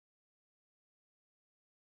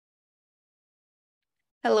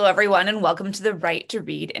Hello, everyone, and welcome to the Right to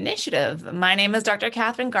Read initiative. My name is Dr.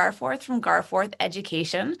 Catherine Garforth from Garforth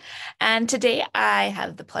Education, and today I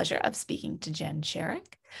have the pleasure of speaking to Jenn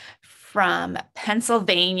Sharek from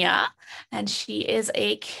Pennsylvania, and she is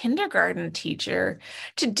a kindergarten teacher.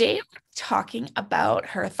 Today, we're talking about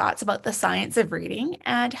her thoughts about the science of reading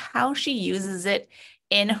and how she uses it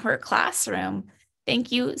in her classroom.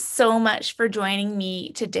 Thank you so much for joining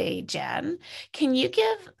me today, Jenn. Can you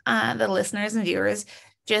give the listeners and viewers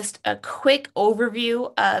just a quick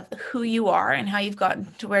overview of who you are and how you've gotten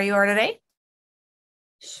to where you are today?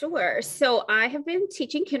 Sure. So I have been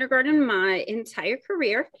teaching kindergarten my entire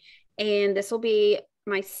career, and this will be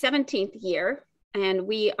my 17th year. And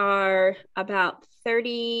we are about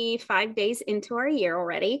 35 days into our year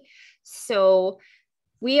already. So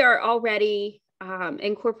we are already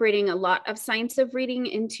incorporating a lot of science of reading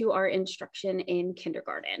into our instruction in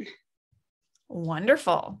kindergarten.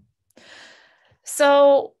 Wonderful.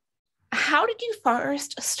 So, how did you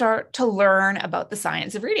first start to learn about the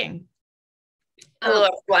science of reading? Hello,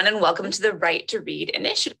 everyone, and welcome to the Right to Read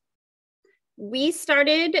initiative. Since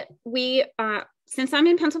I'm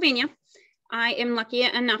in Pennsylvania, I am lucky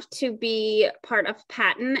enough to be part of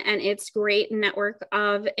Patton and its great network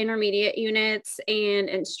of intermediate units and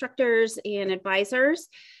instructors and advisors,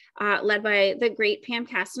 led by the great Pam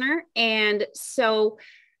Kastner. And so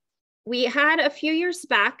we had a few years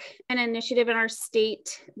back an initiative in our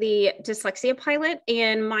state, the dyslexia pilot,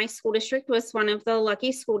 and my school district was one of the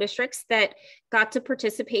lucky school districts that got to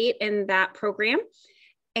participate in that program.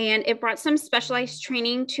 And it brought some specialized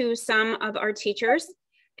training to some of our teachers.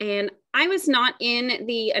 And I was not in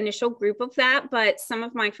the initial group of that, but some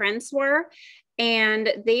of my friends were,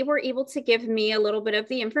 and they were able to give me a little bit of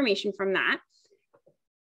the information from that.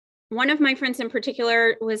 One of my friends in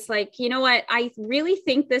particular was like, you know what, I really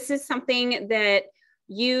think this is something that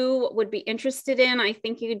you would be interested in. I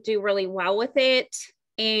think you'd do really well with it.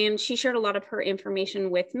 And she shared a lot of her information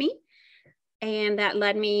with me. And that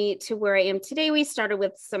led me to where I am today. We started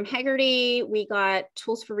with some Haggerty. We got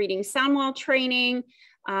tools for reading sound wall training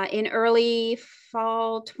in early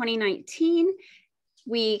fall 2019.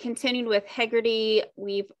 We continued with Haggerty.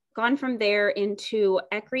 We've gone from there into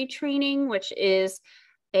ECRI training, which is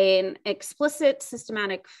an explicit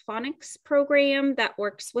systematic phonics program that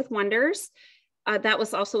works with wonders. That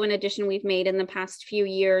was also an addition we've made in the past few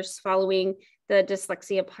years following the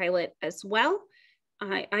dyslexia pilot as well.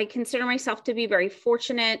 I consider myself to be very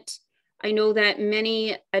fortunate. I know that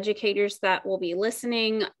many educators that will be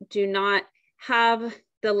listening do not have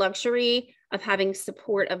the luxury of having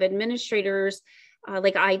support of administrators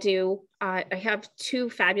like I do. I have two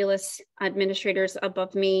fabulous administrators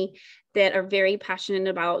above me that are very passionate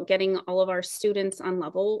about getting all of our students on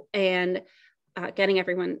level and getting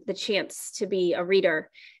everyone the chance to be a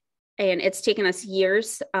reader. And it's taken us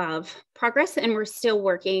years of progress, and we're still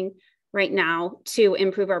working right now to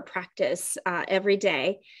improve our practice every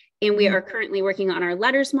day. And we are currently working on our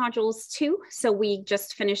letters modules too. So we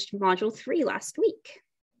just finished module 3 last week.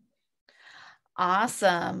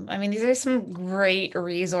 Awesome. I mean, these are some great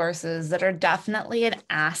resources that are definitely an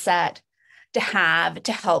asset to have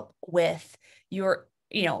to help with your,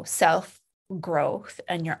 self growth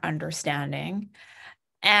and your understanding.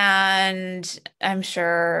 And I'm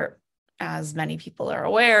sure, as many people are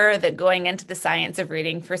aware, that going into the science of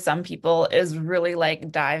reading for some people is really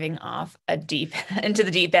like diving off into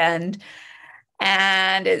the deep end,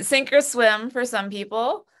 and it's sink or swim for some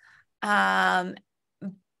people.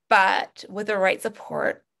 But with the right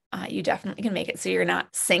support, you definitely can make it so you're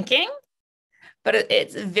not sinking. But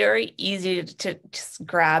it's very easy to just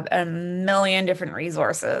grab a million different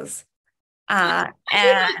resources. And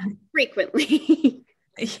frequently.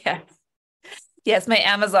 Yes. Yes, my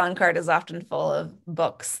Amazon cart is often full of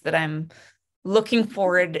books that I'm looking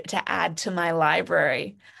forward to add to my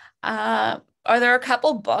library. Are there a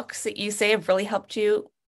couple books that you say have really helped you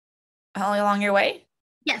all along your way?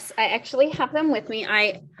 Yes, I actually have them with me.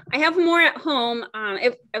 I have more at home.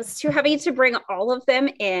 It was too heavy to bring all of them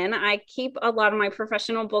in. I keep a lot of my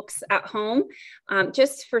professional books at home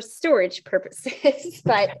just for storage purposes.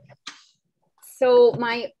 But so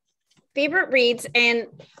my favorite reads, and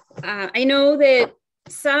I know that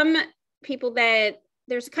some people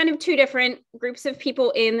there's kind of two different groups of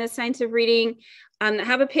people in the science of reading that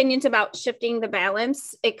have opinions about shifting the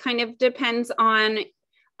balance. It kind of depends on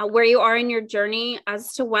where you are in your journey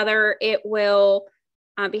as to whether it will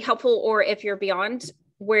be helpful, or if you're beyond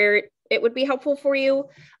where it would be helpful for you.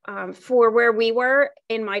 For where we were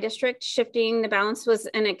in my district, shifting the balance was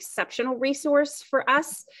an exceptional resource for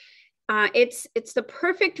us. It's the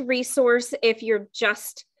perfect resource if you're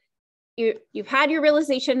just you've had your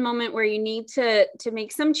realization moment where you need to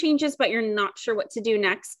make some changes, but you're not sure what to do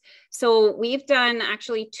next. So we've done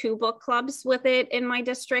actually 2 book clubs with it in my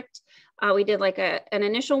district. We did like an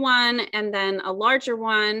initial one and then a larger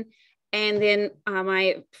one. And then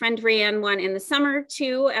my friend ran one in the summer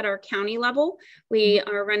too at our county level. We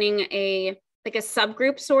are running a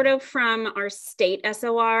subgroup sort of from our state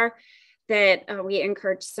SOR that we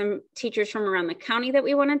encouraged some teachers from around the county that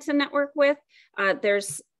we wanted to network with.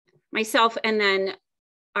 There's myself and then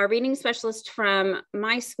our reading specialist from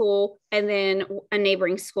my school and then a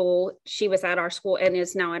neighboring school. She was at our school and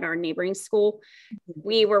is now at our neighboring school.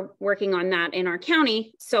 We were working on that in our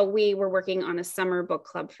county. So we were working on a summer book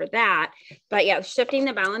club for that. But yeah, shifting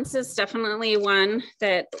the balance is definitely one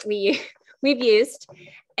that we've used.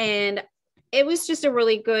 And it was just a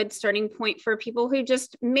really good starting point for people who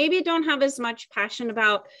just maybe don't have as much passion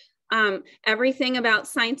about everything about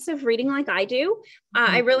science of reading like I do.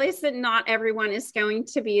 I realize that not everyone is going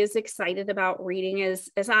to be as excited about reading as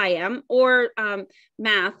I am, or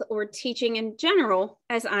math or teaching in general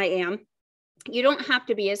as I am. You don't have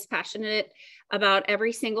to be as passionate about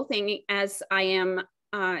every single thing as I am.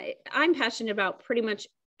 I'm passionate about pretty much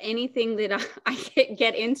anything that I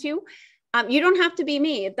get into. You don't have to be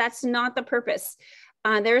me. That's not the purpose.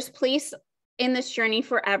 There's place in this journey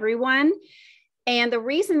for everyone. And the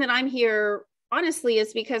reason that I'm here, honestly,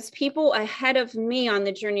 is because people ahead of me on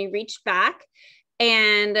the journey reached back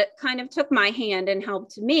and kind of took my hand and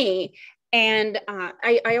helped me. And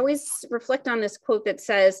I always reflect on this quote that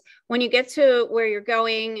says, when you get to where you're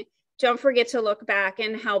going, don't forget to look back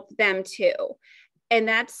and help them too. And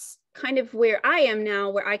that's kind of where I am now,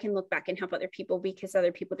 where I can look back and help other people because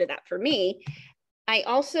other people did that for me. I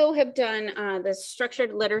also have done the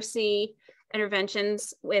structured literacy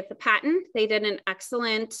interventions with the Patton. They did an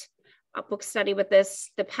excellent book study with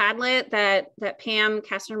this. The Padlet that Pam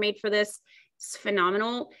Kastner made for this is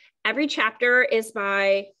phenomenal. Every chapter is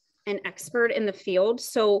by an expert in the field.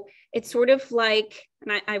 So it's sort of like,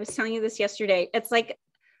 and I was telling you this yesterday, it's like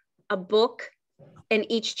a book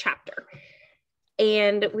in each chapter.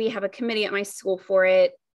 And we have a committee at my school for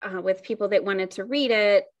it with people that wanted to read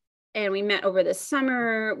it. And we met over the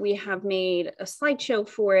summer. We have made a slideshow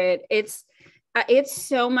for it. It's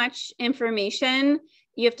so much information.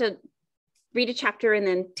 You have to read a chapter and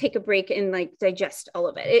then take a break and like digest all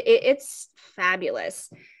of it. It's fabulous.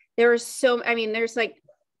 There's like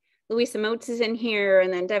Louisa Motes is in here,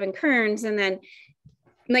 and then Devin Kearns, and then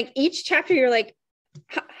like each chapter you're like,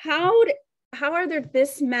 how are there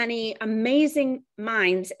this many amazing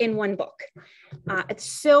minds in one book? It's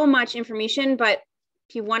so much information, but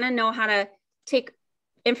if you want to know how to take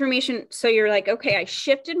information, so you're like, okay, I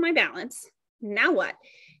shifted my balance. Now what?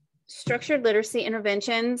 Structured literacy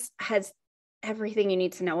interventions has everything you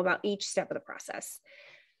need to know about each step of the process.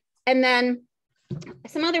 And then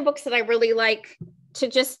some other books that I really like to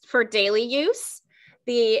just for daily use,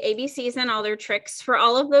 the ABCs and all their tricks for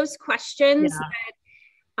all of those questions.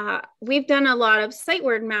 Yeah. We've done a lot of sight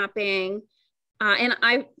word mapping, and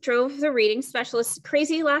I drove the reading specialist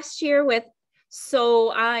crazy last year with,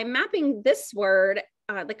 so I'm mapping this word,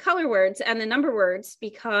 the color words and the number words,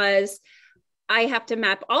 because I have to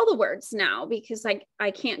map all the words now, because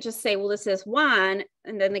I can't just say, well, this is one,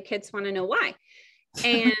 and then the kids want to know why.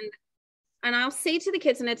 And I'll say to the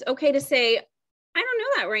kids, and it's okay to say, I don't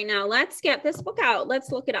know that right now. Let's get this book out.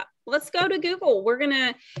 Let's look it up. Let's go to Google. We're going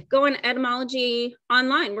to go on etymology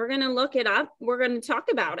online. We're going to look it up. We're going to talk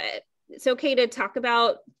about it. It's okay to talk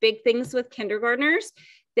about big things with kindergartners.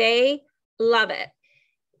 They love it.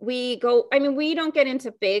 We don't get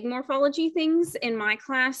into big morphology things in my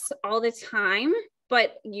class all the time,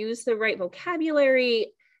 but use the right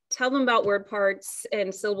vocabulary, tell them about word parts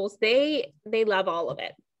and syllables. They love all of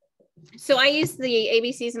it. So I use the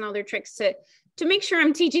ABCs and all their tricks to make sure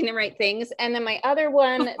I'm teaching the right things. And then my other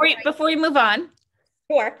one. Before we move on.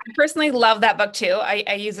 Sure. I personally love that book too.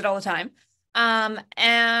 I use it all the time.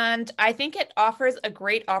 And I think it offers a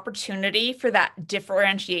great opportunity for that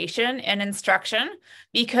differentiation in instruction,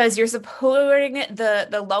 because you're supporting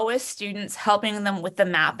the lowest students, helping them with the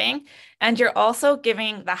mapping, and you're also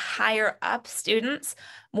giving the higher up students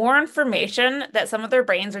more information that some of their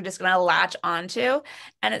brains are just going to latch onto,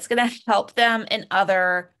 and it's going to help them in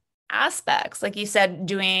other aspects. Like you said,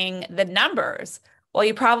 doing the numbers. Well,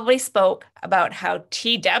 you probably spoke about how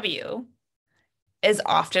TW is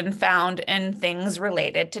often found in things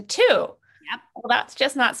related to 2. Yep. Well, that's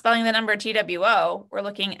just not spelling the number TWO. We're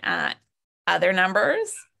looking at other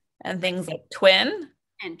numbers and things like twin.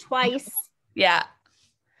 And twice. Yeah.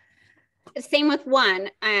 Same with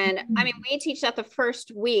 1. And I mean, we teach that the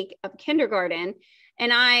first week of kindergarten.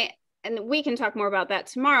 And I and we can talk more about that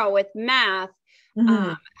tomorrow with math,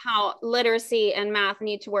 how literacy and math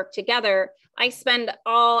need to work together. I spend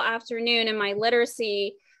all afternoon in my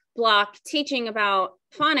literacy block teaching about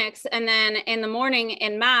phonics. And then in the morning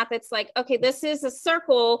in math, it's like, okay, this is a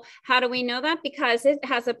circle. How do we know that? Because it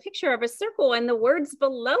has a picture of a circle and the words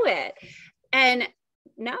below it. And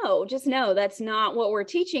no, just no, that's not what we're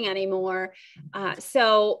teaching anymore.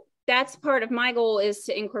 So that's part of my goal, is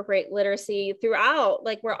to incorporate literacy throughout.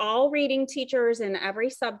 Like, we're all reading teachers in every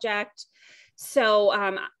subject.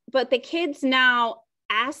 So, but the kids now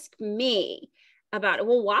ask me about it.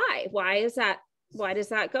 Well, why? Why is that? Why does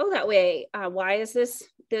that go that way? Why is this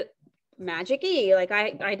the magic E? Like,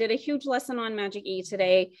 I did a huge lesson on magic E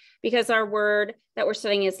today, because our word that we're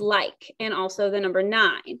studying is like, and also the number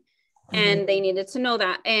 9. And they needed to know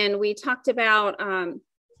that. And we talked about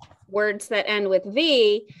words that end with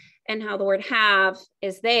V, and how the word have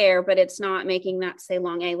is there, but it's not making that say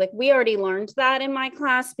long A. Like, we already learned that in my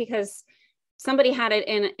class, because somebody had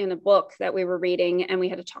it in a book that we were reading, and we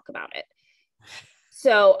had to talk about it.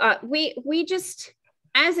 So we just,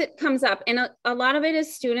 as it comes up, and a lot of it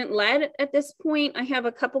is student led at this point. I have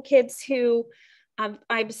a couple kids who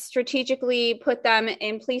I've strategically put them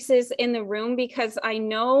in places in the room, because I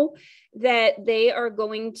know that they are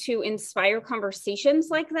going to inspire conversations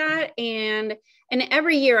like that. And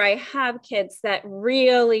every year I have kids that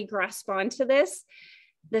really grasp onto this,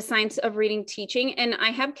 the science of reading teaching. And I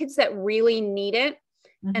have kids that really need it.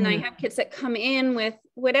 And I have kids that come in with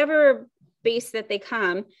whatever base that they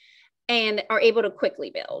come and are able to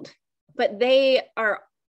quickly build, but they are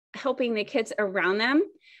helping the kids around them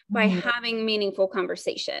by having meaningful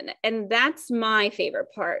conversation. And that's my favorite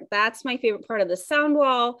part. That's my favorite part of the sound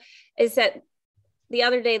wall, is that the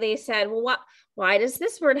other day they said, well, why does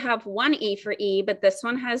this word have 1 E for E, but this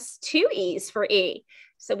one has 2 E's for E?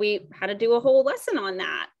 So we had to do a whole lesson on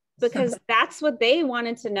that, because that's what they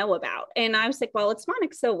wanted to know about. And I was like, well, it's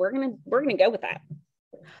phonics, so we're going to go with that.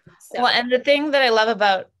 So. Well, and the thing that I love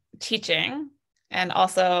about teaching, and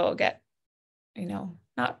also get,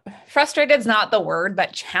 not frustrated is not the word,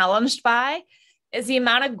 but challenged by, is the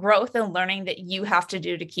amount of growth and learning that you have to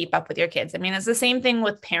do to keep up with your kids. I mean, it's the same thing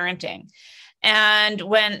with parenting. And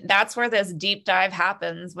when that's where this deep dive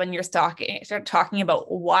happens, when you start talking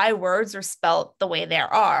about why words are spelt the way they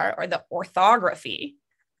are, or the orthography,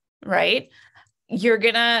 right? You're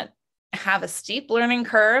going to have a steep learning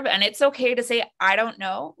curve, and it's okay to say, I don't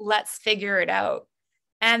know, let's figure it out.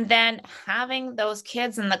 And then having those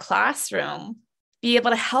kids in the classroom be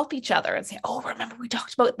able to help each other and say, oh, remember we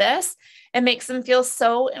talked about this? It makes them feel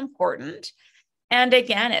so important. And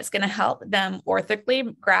again, it's going to help them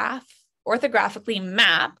orthographically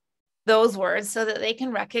map those words so that they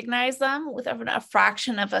can recognize them within a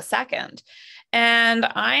fraction of a second. And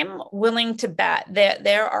I'm willing to bet that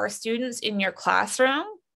there are students in your classroom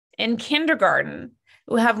in kindergarten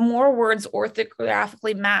who have more words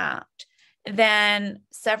orthographically mapped than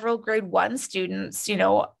several grade 1 students,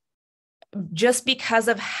 just because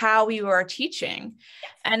of how you are teaching.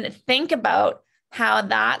 And think about how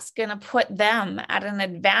that's going to put them at an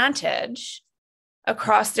advantage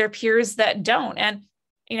across their peers that don't. And,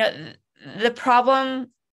 the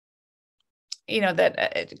problem,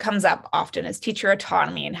 that it comes up often is teacher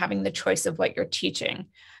autonomy and having the choice of what you're teaching.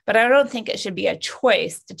 But I don't think it should be a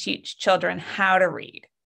choice to teach children how to read.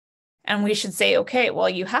 And we should say, okay, well,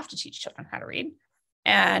 you have to teach children how to read.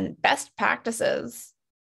 And best practices,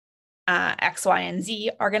 X, Y, and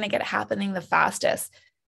Z, are going to get happening the fastest.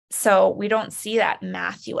 So we don't see that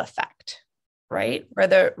Matthew effect, right? Where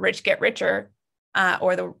the rich get richer,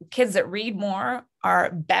 or the kids that read more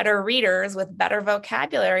are better readers with better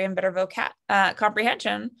vocabulary and better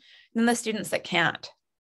comprehension than the students that can't.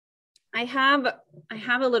 I have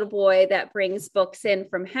a little boy that brings books in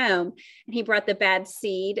from home, and he brought The Bad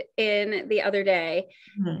Seed in the other day.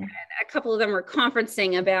 And a couple of them were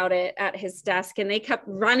conferencing about it at his desk, and they kept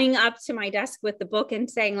running up to my desk with the book and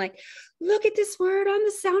saying, like, look at this word on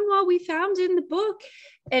the sound wall we found in the book.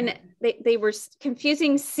 And they were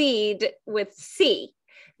confusing seed with C.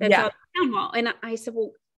 That's on the sound wall. And I said,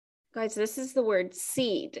 well, guys, this is the word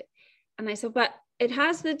seed. And I said, but it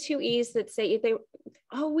has the 2 E's that say,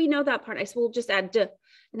 we know that part. I said, we'll just add D.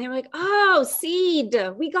 And they were like, oh, seed.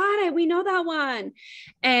 We got it. We know that one.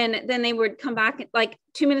 And then they would come back like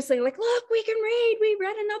 2 minutes later, like, look, we can read. We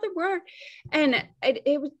read another word. And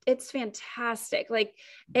it's fantastic. Like,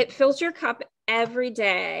 it fills your cup every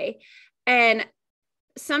day. And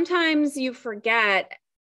sometimes you forget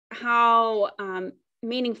how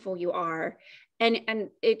meaningful you are. And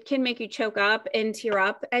it can make you choke up and tear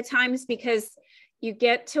up at times, because you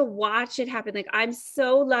get to watch it happen. Like, I'm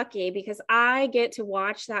so lucky because I get to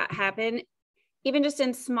watch that happen, even just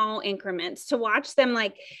in small increments, to watch them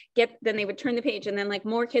like then they would turn the page and then like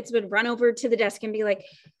more kids would run over to the desk and be like,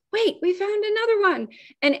 wait, we found another one.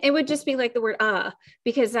 And it would just be like the word,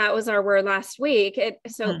 because that was our word last week.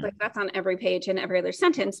 Like that's on every page and every other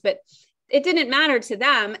sentence, but it didn't matter to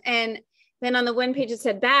them. And then on the one page, it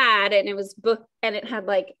said bad, and it was book, and it had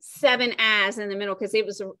like 7 as in the middle, because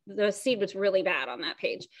the seed was really bad on that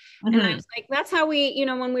page. And I was like, that's how we,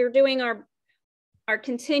 when we were doing our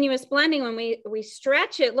continuous blending, when we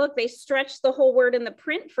stretch it, look, they stretch the whole word in the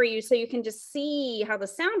print for you, so you can just see how the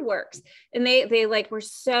sound works. And they like were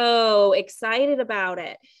so excited about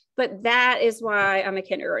it. But that is why I'm a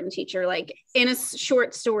kindergarten teacher. Like, in a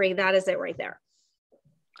short story, that is it right there.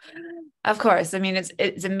 Of course. I mean,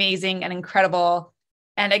 it's amazing and incredible.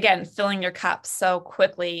 And again, filling your cup so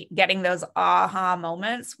quickly, getting those aha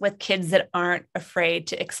moments with kids that aren't afraid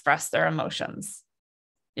to express their emotions.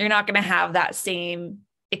 You're not going to have that same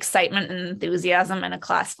excitement and enthusiasm in a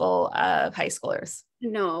class full of high schoolers.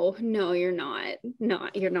 No, you're not. No,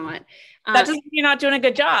 you're not. That doesn't mean you're not doing a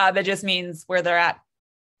good job. It just means where they're at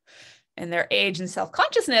in their age and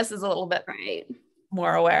self-consciousness is a little bit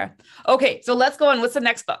more aware. Okay, so let's go on. What's the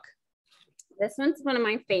next book? This one's one of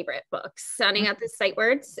my favorite books, Sounding Out the Sight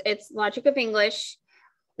Words. It's Logic of English.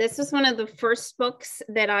 This was one of the first books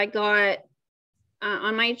that I got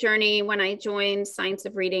on my journey when I joined Science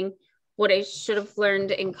of Reading, what I should have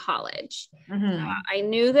learned in college. I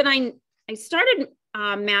knew that I started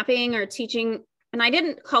mapping or teaching, and I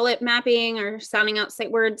didn't call it mapping or sounding out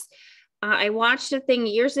sight words. I watched a thing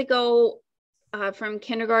years ago from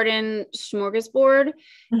Kindergarten Smorgasbord.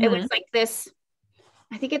 It was like this,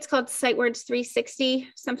 I think it's called Sight Words 360,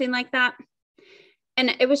 something like that.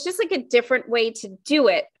 And it was just like a different way to do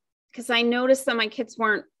it, because I noticed that my kids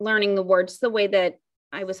weren't learning the words the way that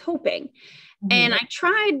I was hoping. And I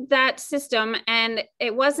tried that system, and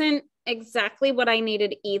it wasn't exactly what I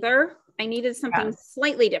needed either. I needed something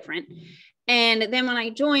slightly different. And then when I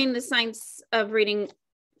joined the Science of Reading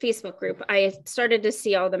Facebook group, I started to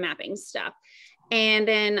see all the mapping stuff. And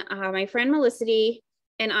then my friend Melicity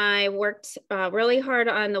and I worked really hard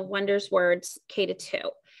on the Wonders Words K-2.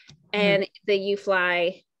 And the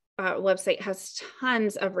UFly website has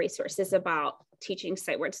tons of resources about teaching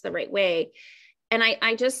sight words the right way. And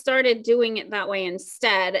I just started doing it that way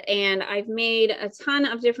instead. And I've made a ton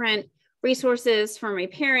of different resources for my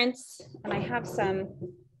parents. And I have some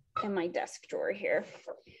in my desk drawer here.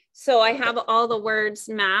 So I have all the words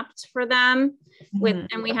mapped for them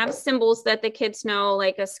and we have symbols that the kids know,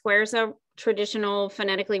 like a square is a traditional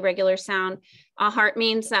phonetically regular sound. A heart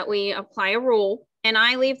means that we apply a rule. And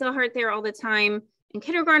I leave the heart there all the time in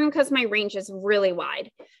kindergarten because my range is really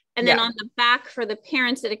wide. And then on the back for the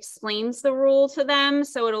parents, it explains the rule to them.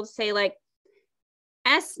 So it'll say like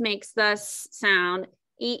S makes the sound,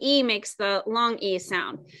 EE makes the long E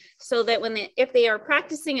sound. So that if they are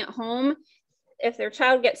practicing at home, if their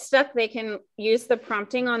child gets stuck, they can use the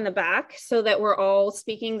prompting on the back so that we're all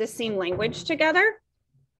speaking the same language together.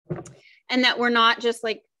 And that we're not just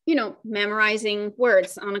like, memorizing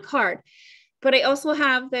words on a card. But I also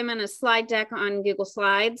have them in a slide deck on Google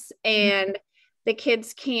Slides, and the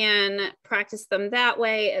kids can practice them that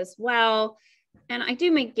way as well. And I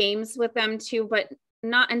do make games with them too, but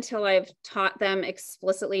not until I've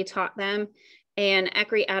explicitly taught them. And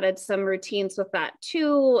Ekri added some routines with that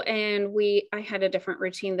too. And I had a different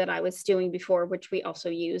routine that I was doing before, which we also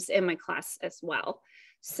use in my class as well.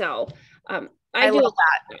 So I love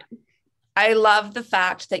that. I love the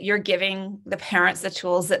fact that you're giving the parents the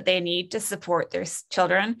tools that they need to support their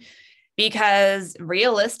children, because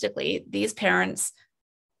realistically, these parents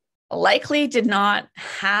likely did not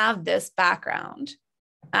have this background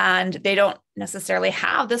and they don't necessarily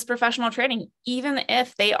have this professional training, even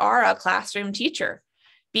if they are a classroom teacher,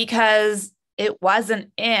 because it wasn't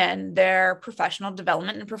in their professional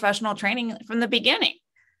development and professional training from the beginning.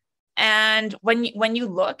 And when you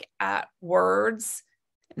look at words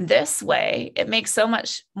this way, it makes so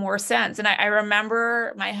much more sense. And I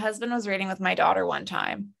remember my husband was reading with my daughter one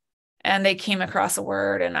time and they came across a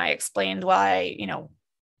word and I explained why,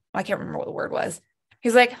 I can't remember what the word was.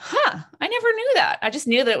 He's like, I never knew that. I just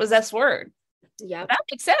knew that it was this word. Yeah, that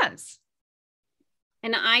makes sense.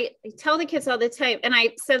 And I tell the kids all the time, and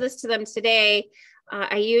I said this to them today,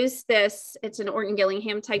 I use this, it's an Orton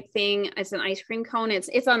Gillingham type thing. It's an ice cream cone.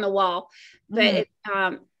 It's on the wall, but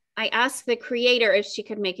I asked the creator if she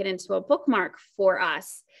could make it into a bookmark for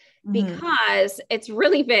us because it's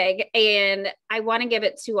really big and I want to give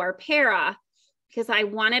it to our para because I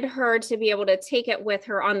wanted her to be able to take it with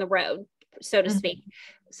her on the road, so to speak.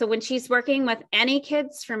 So when she's working with any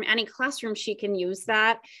kids from any classroom, she can use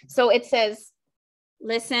that. So it says,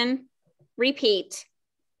 listen, repeat,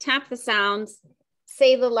 tap the sounds,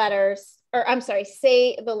 say the letters,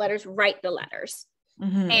 say the letters, write the letters.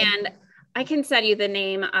 Mm-hmm. And I can send you the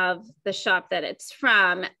name of the shop that it's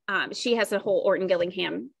from. She has a whole Orton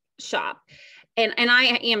Gillingham shop. And I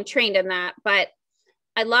am trained in that, but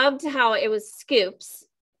I loved how it was scoops.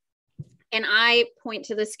 And I point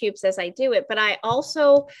to the scoops as I do it, but I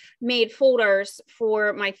also made folders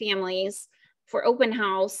for my families for open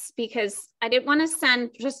house because I didn't want to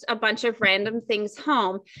send just a bunch of random things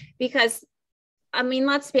home because, I mean,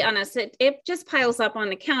 let's be honest, it just piles up on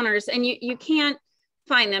the counters and you can't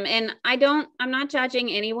find them. And I'm not judging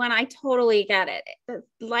anyone. I totally get it.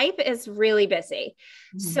 Life is really busy.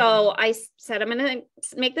 Mm-hmm. So I said, I'm going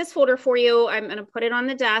to make this folder for you. I'm going to put it on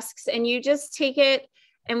the desks and you just take it.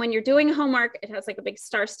 And when you're doing homework, it has like a big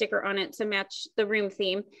star sticker on it to match the room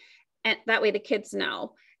theme. And that way the kids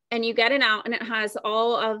know. And you get it out and it has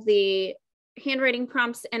all of the handwriting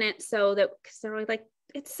prompts in it so that, because they're like,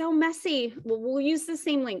 it's so messy. We'll use the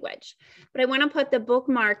same language. But I want to put the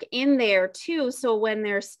bookmark in there too. So when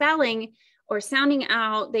they're spelling or sounding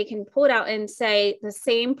out, they can pull it out and say the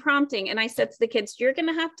same prompting. And I said to the kids, you're going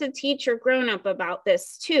to have to teach your grown-up about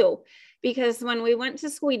this too. Because when we went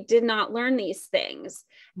to school, we did not learn these things.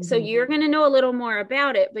 Mm-hmm. So you're going to know a little more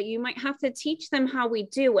about it, but you might have to teach them how we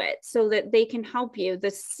do it so that they can help you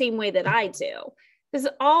the same way that I do. Because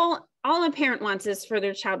all a parent wants is for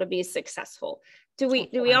their child to be successful. Do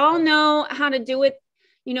we all know how to do it,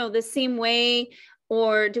 the same way?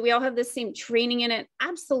 Or do we all have the same training in it?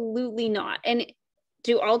 Absolutely not. And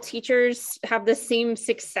do all teachers have the same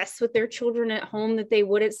success with their children at home that they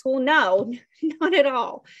would at school? No, not at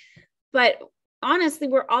all. But honestly,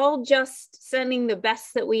 we're all just sending the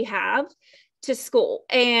best that we have to school.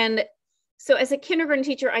 And so as a kindergarten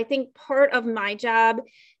teacher, I think part of my job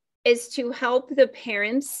is to help the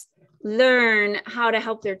parents learn how to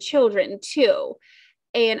help their children too.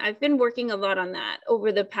 And I've been working a lot on that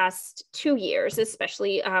over the past 2 years,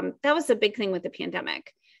 especially. That was a big thing with the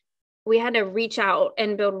pandemic. We had to reach out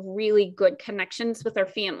and build really good connections with our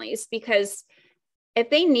families because if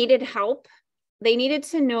they needed help, they needed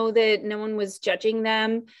to know that no one was judging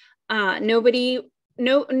them. Nobody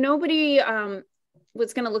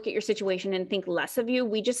was going to look at your situation and think less of you.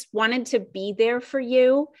 We just wanted to be there for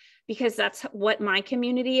you because that's what my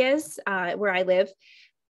community is, where I live.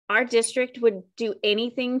 Our district would do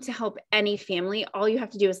anything to help any family. All you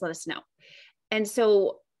have to do is let us know. And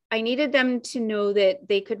so I needed them to know that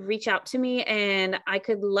they could reach out to me and I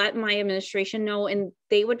could let my administration know, and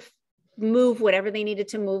they would move whatever they needed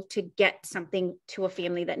to move to get something to a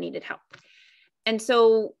family that needed help. And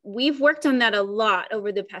so we've worked on that a lot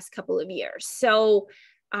over the past couple of years. So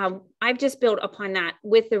I've just built upon that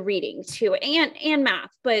with the reading too, and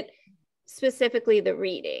math, but specifically the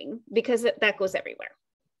reading, because that goes everywhere.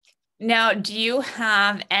 Now, do you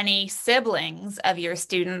have any siblings of your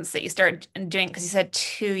students that you started doing? Because you said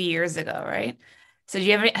 2 years ago, right? So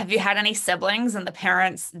have you had any siblings and the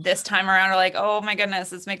parents this time around are like, oh my goodness,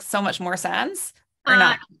 this makes so much more sense, or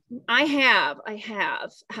not? I have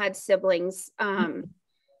had siblings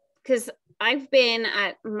because I've been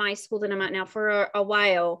at my school that I'm at now for a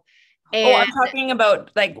while. And I'm talking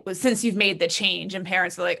about like since you've made the change and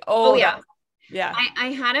parents are like, oh yeah. Yeah. I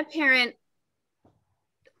had a parent,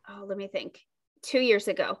 let me think, 2 years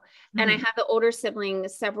ago. And I had the older sibling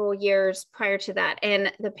several years prior to that.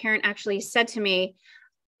 And the parent actually said to me,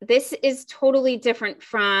 this is totally different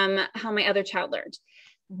from how my other child learned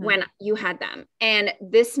when you had them. And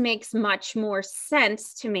this makes much more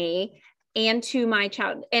sense to me and to my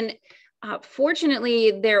child. And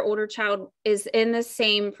fortunately, their older child is in the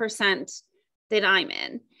same percent that I'm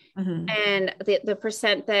in. And the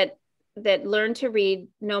percent that learn to read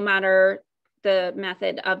no matter the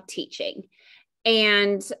method of teaching.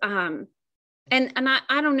 And I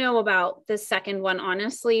don't know about the second one,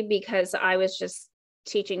 honestly, because I was just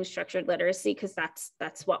teaching structured literacy because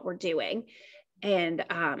that's what we're doing. And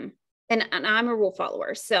I'm a rule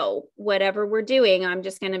follower. So whatever we're doing, I'm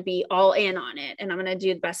just going to be all in on it and I'm going to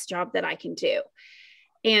do the best job that I can do.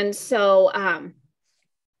 And so,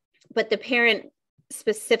 but the parent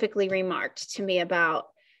specifically remarked to me about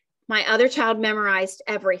my other child memorized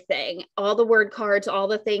everything, all the word cards, all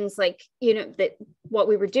the things like, that what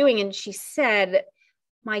we were doing. And she said,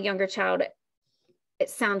 my younger child, it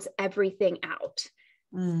sounds everything out.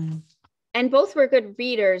 And both were good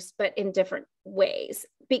readers, but in different ways,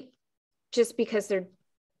 just because they're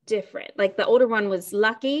different. Like the older one was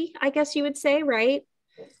lucky, I guess you would say, right?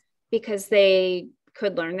 Because they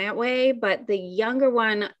could learn that way. But the younger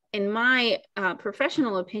one, in my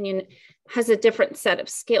professional opinion, has a different set of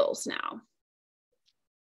skills now.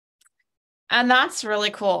 And that's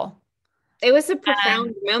really cool. It was a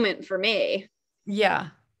profound moment for me. Yeah.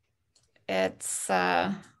 It's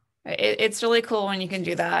really cool when you can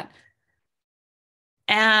do that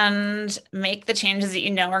and make the changes that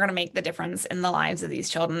you know are going to make the difference in the lives of these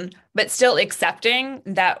children, but still accepting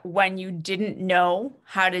that when you didn't know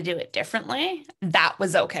how to do it differently, that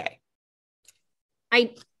was okay.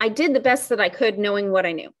 I did the best that I could knowing what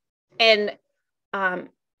I knew. And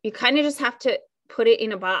you kind of just have to put it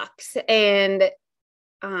in a box and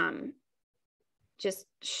just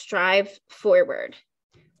strive forward.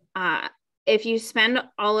 If you spend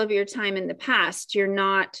all of your time in the past, you're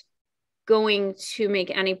not going to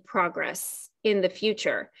make any progress in the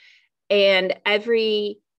future. And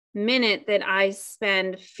every minute that I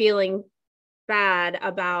spend feeling bad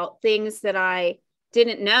about things that I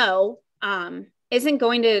didn't know isn't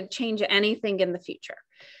going to change anything in the future.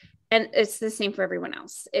 And it's the same for everyone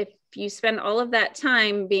else. If you spend all of that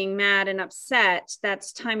time being mad and upset,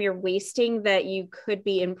 that's time you're wasting that you could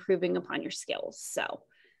be improving upon your skills. So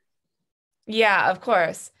yeah, of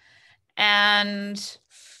course. And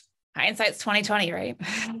hindsight's 2020, right?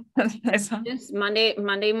 Just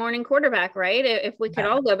Monday morning quarterback, right? If we could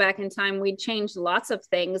all go back in time, we'd change lots of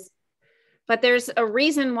things. But there's a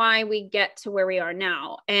reason why we get to where we are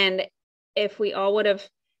now. And if we all would have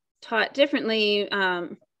taught differently,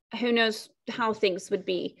 who knows how things would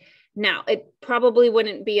be now. It probably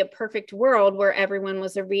wouldn't be a perfect world where everyone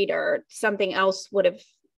was a reader. Something else would have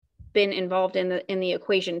been involved in the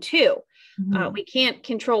equation too. Mm-hmm. We can't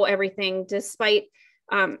control everything, despite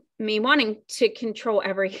me wanting to control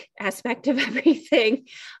every aspect of everything.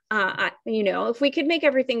 If we could make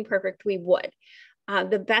everything perfect, we would.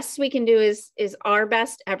 The best we can do is our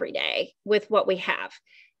best every day with what we have.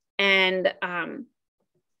 And,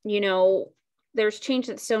 there's change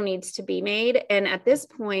that still needs to be made. And at this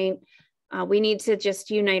point, we need to just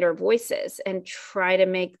unite our voices and try to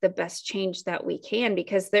make the best change that we can,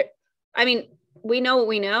 because we know what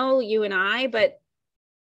we know, you and I, but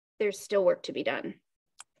there's still work to be done.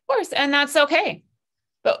 Of course. And that's okay.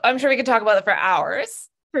 But I'm sure we could talk about it for hours.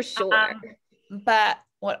 For sure. But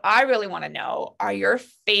what I really want to know are your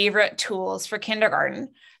favorite tools for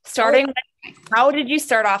kindergarten, starting with how did you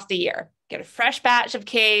start off the year? Get a fresh batch of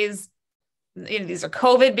Ks. These are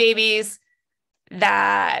COVID babies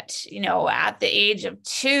that, at the age of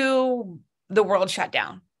 2, the world shut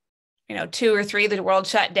down. 2 or 3, the world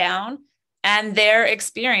shut down, and their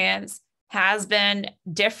experience has been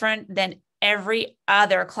different than every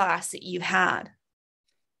other class that you've had.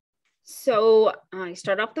 So I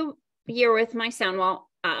start off the year with my sound wall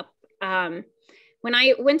up. When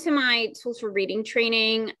I went to my tools for reading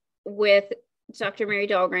training with Dr. Mary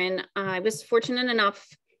Dahlgren, I was fortunate enough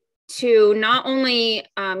to not only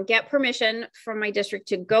get permission from my district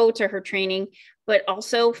to go to her training, but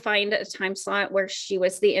also find a time slot where she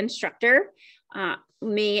was the instructor.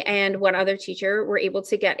 Me and one other teacher were able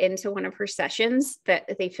to get into one of her sessions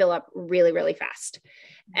that they fill up really, really fast.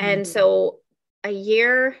 Mm-hmm. And so a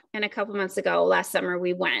year and a couple months ago, last summer,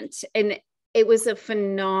 we went, and it was a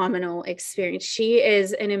phenomenal experience. She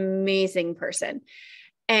is an amazing person.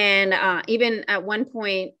 And even at one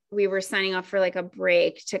point, we were signing off for like a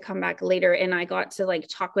break to come back later. And I got to like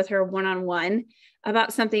talk with her one-on-one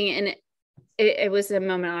about something. And it was a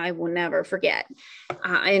moment I will never forget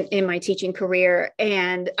in my teaching career.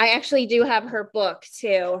 And I actually do have her book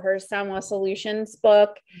too, her Sound Wall Solutions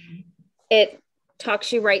book. It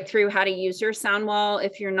talks you right through how to use your sound wall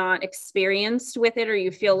if you're not experienced with it or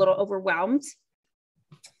you feel a little overwhelmed.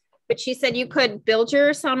 But she said you could build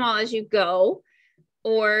your sound wall as you go,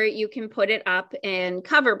 or you can put it up and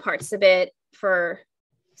cover parts of it for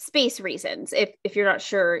space reasons if you're not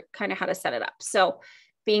sure kind of how to set it up. So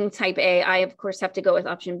being type A, I of course have to go with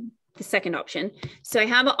the second option. So I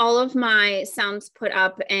have all of my sounds put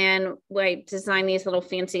up, and I design these little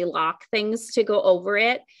fancy lock things to go over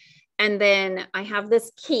it. And then I have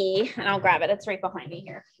this key, and I'll grab it. It's right behind me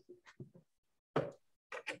here.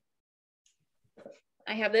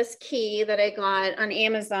 I have this key that I got on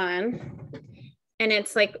Amazon, and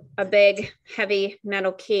it's like a big, heavy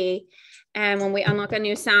metal key. And when we unlock a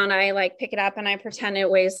new sound, I like pick it up and I pretend it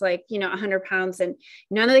weighs like, 100 pounds, and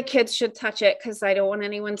none of the kids should touch it because I don't want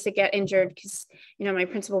anyone to get injured, because, my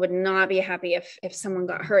principal would not be happy if someone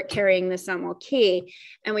got hurt carrying the sound wall key.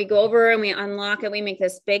 And we go over and we unlock it. We make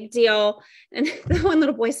this big deal. And the one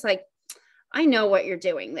little boy's like, I know what you're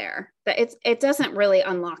doing there. That it doesn't really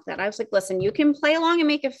unlock that. I was like, listen, you can play along and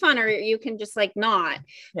make it fun, or you can just like not,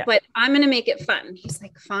 Yeah. but I'm going to make it fun. He's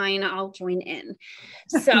like, fine, I'll join in.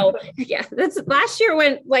 So yeah, that's last year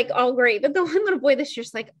went like all great. But the one little boy this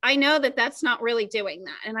year's like, I know that that's not really doing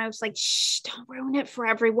that. And I was like, shh, don't ruin it for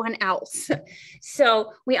everyone else.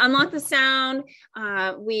 So we unlock the sound.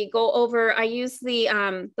 We go over, I use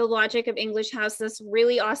the Logic of English has this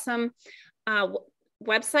really awesome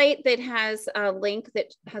website that has a link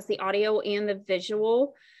that has the audio and the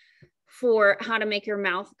visual for how to make your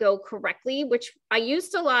mouth go correctly, which I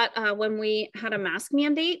used a lot when we had a mask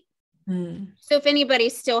mandate. So if anybody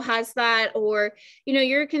still has that, or, you know,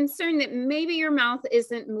 you're concerned that maybe your mouth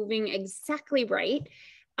isn't moving exactly right,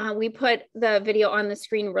 we put the video on the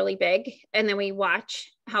screen really big and then we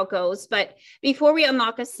watch how it goes. But before we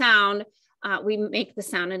unlock a sound, we make the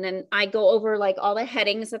sound, and then I go over like all the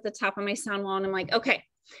headings at the top of my sound wall. And I'm like, okay,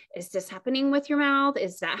 is this happening with your mouth?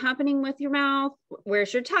 Is that happening with your mouth?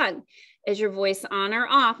 Where's your tongue? Is your voice on or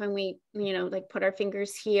off? And we, you know, like put our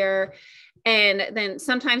fingers here. And then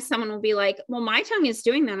sometimes someone will be like, well, my tongue is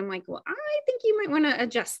doing that. I'm like, well, I think you might want to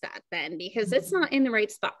adjust that then, because it's not in the right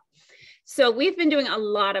spot. So we've been doing a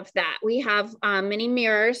lot of that. We have mini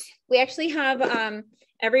mirrors. We actually have,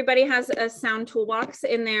 everybody has a sound toolbox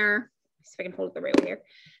in their, if I can hold it the right way here,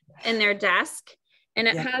 in their desk. And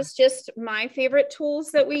it has just my favorite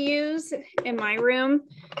tools that we use in my room.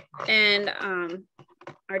 And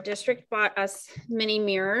our district bought us mini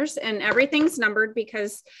mirrors, and everything's numbered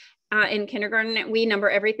because in kindergarten, we number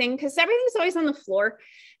everything because everything's always on the floor.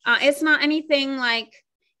 It's not anything like,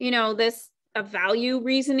 you know, this a value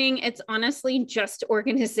reasoning. It's honestly just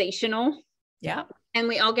organizational. Yeah. And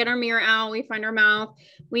we all get our mirror out. We find our mouth.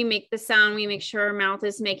 We make the sound. We make sure our mouth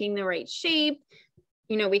is making the right shape.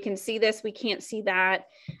 You know, we can see this. We can't see that.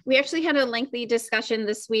 We actually had a lengthy discussion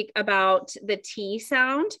this week about the T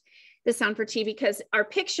sound, the sound for T, because our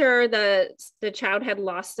picture, the child had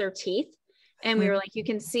lost their teeth. And we were like, you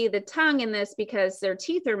can see the tongue in this because their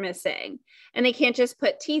teeth are missing. And they can't just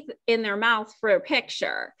put teeth in their mouth for a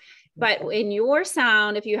picture. But in your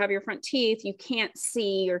sound, if you have your front teeth, you can't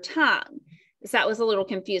see your tongue. So that was a little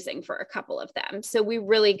confusing for a couple of them. So we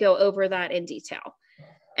really go over that in detail.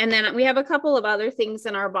 And then we have a couple of other things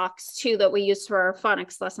in our box too that we use for our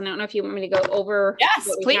phonics lesson. I don't know if you want me to go over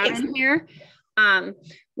what we have in here.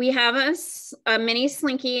 We have a mini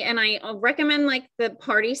slinky, and I recommend like the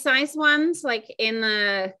party size ones, like in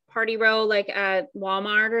the party row, like at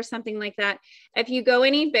Walmart or something like that. If you go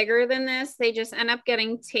any bigger than this, they just end up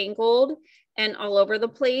getting tangled and all over the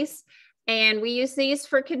place. And we use these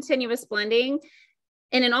for continuous blending.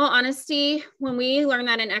 And in all honesty, when we learned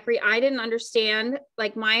that in ECRI, I didn't understand,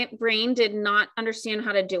 like my brain did not understand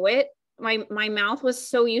how to do it. My mouth was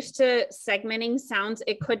so used to segmenting sounds,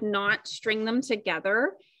 it could not string them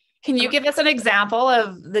together. Can you give us an example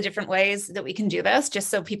of the different ways that we can do this,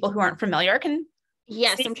 just so people who aren't familiar can?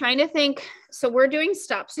 Yes, I'm trying to think. So we're doing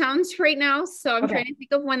stop sounds right now. So I'm trying to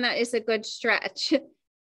think of one that is a good stretch.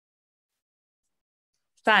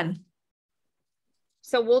 Fun.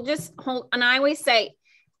 So we'll just hold, and I always say,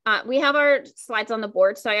 we have our slides on the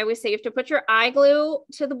board. So I always say you have to put your eye glue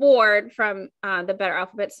to the board from the Better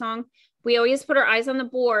Alphabet song. We always put our eyes on the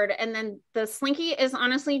board, and then the slinky is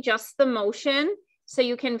honestly just the motion. So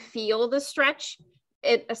you can feel the stretch.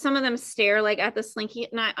 Some of them stare like at the slinky.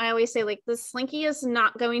 And I always say, like, the slinky is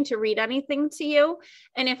not going to read anything to you.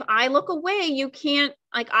 And if I look away, you can't,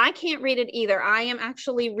 like, I can't read it either. I am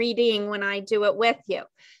actually reading when I do it with you.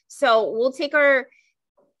 So we'll take our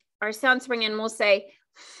sound spring and we'll say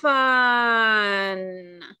fun,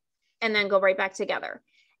 and then go right back together.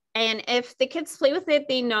 And if the kids play with it,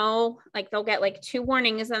 they know, like, they'll get like 2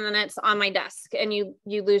 warnings, and then it's on my desk and you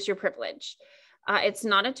lose your privilege. It's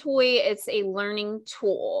not a toy. It's a learning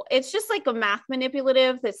tool. It's just like a math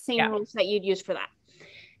manipulative, the same rules that you'd use for that.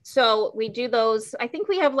 So we do those. I think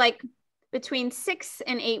we have like between 6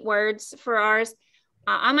 and 8 words for ours.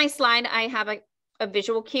 On my slide, I have a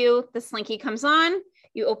visual cue. The slinky comes on,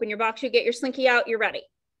 you open your box, you get your slinky out, you're ready.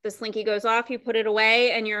 The slinky goes off, you put it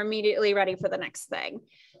away, and you're immediately ready for the next thing.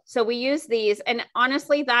 So we use these. And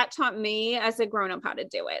honestly, that taught me as a grown-up how to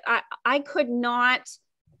do it. I could not,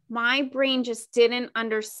 my brain just didn't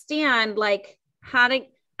understand like how to,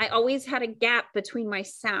 I always had a gap between my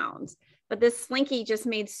sounds, but this slinky just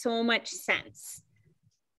made so much sense.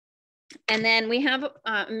 And then we have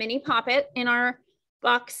a mini poppet in our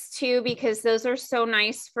box too, because those are so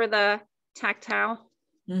nice for the tactile.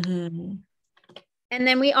 Mm-hmm. And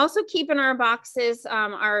then we also keep in our boxes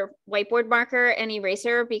our whiteboard marker and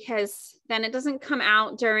eraser, because then it doesn't come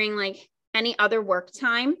out during like any other work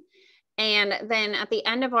time. And then at the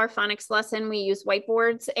end of our phonics lesson, we use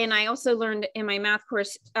whiteboards. And I also learned in my math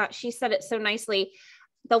course, she said it so nicely,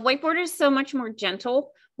 the whiteboard is so much more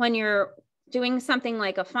gentle when you're doing something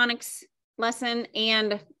like a phonics lesson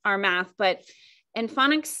and our math. But in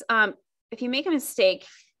phonics, if you make a mistake,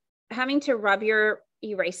 having to rub your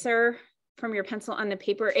eraser from your pencil on the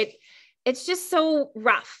paper, it's just so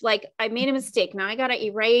rough. Like, I made a mistake. Now I got to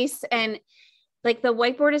erase, and like the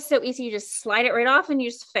whiteboard is so easy. You just slide it right off and you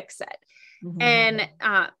just fix it. Mm-hmm.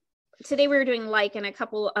 And today we were doing like, and a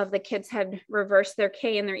couple of the kids had reversed their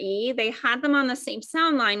K and their E. They had them on the same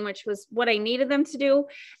sound line, which was what I needed them to do.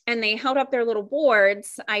 And they held up their little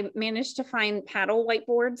boards. I managed to find paddle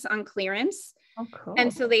whiteboards on clearance. Oh, cool.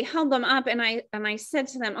 And so they held them up, and I said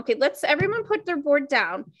to them, okay, let's everyone put their board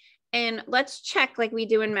down and let's check like we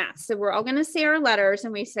do in math. So we're all going to say our letters,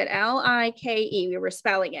 and we said L-I-K-E, we were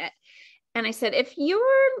spelling it. And I said, if your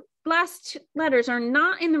last letters are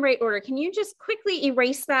not in the right order, can you just quickly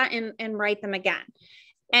erase that and write them again?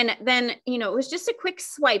 And then, it was just a quick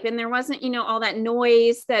swipe, and there wasn't, all that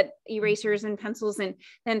noise that erasers and pencils, and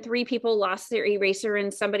then 3 people lost their eraser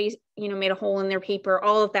and somebody, made a hole in their paper.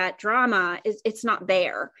 All of that drama it's not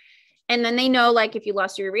there. And then they know, like, if you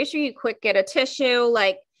lost your eraser, you quick get a tissue.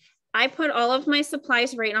 Like, I put all of my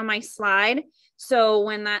supplies right on my slide. So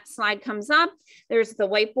when that slide comes up, there's the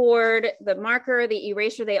whiteboard, the marker, the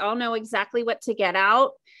eraser. They all know exactly what to get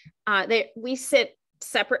out. We sit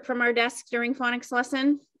separate from our desk during phonics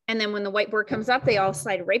lesson. And then when the whiteboard comes up, they all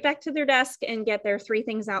slide right back to their desk and get their 3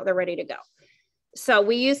 things out. They're ready to go. So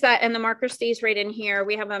we use that, and the marker stays right in here.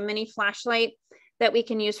 We have a mini flashlight that we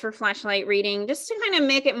can use for flashlight reading, just to kind of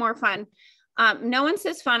make it more fun. No one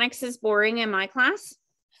says phonics is boring in my class.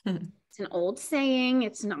 It's an old saying.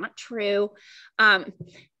 It's not true.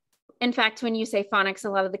 In fact, when you say phonics, a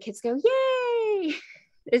lot of the kids go, yay.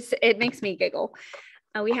 It makes me giggle.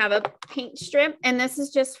 We have a paint strip, and this is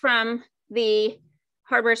just from the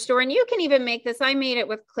hardware store. And you can even make this. I made it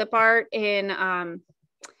with clip art in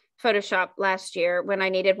Photoshop last year when I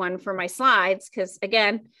needed one for my slides, because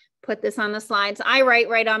again, put this on the slides. I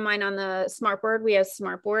write on mine on the smartboard. We have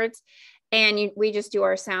smartboards, and we just do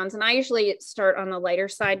our sounds. And I usually start on the lighter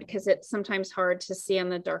side because it's sometimes hard to see on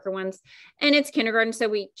the darker ones. And it's kindergarten, so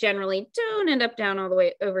we generally don't end up down all the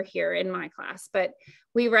way over here in my class, but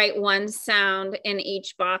we write one sound in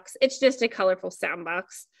each box. It's just a colorful sound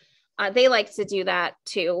box. They like to do that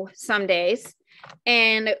too some days.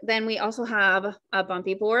 And then we also have a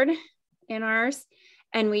bumpy board in ours,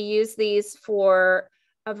 and we use these for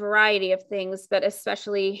a variety of things, but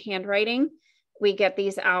especially handwriting. We get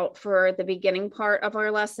these out for the beginning part of our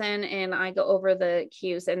lesson, and I go over the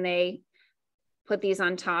cues, and they put these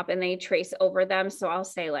on top and they trace over them. So I'll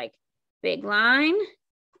say like big line,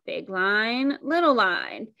 little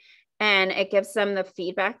line, and it gives them the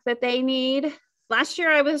feedback that they need. Last year,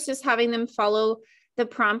 I was just having them follow the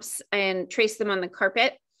prompts and trace them on the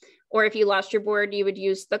carpet. Or if you lost your board, you would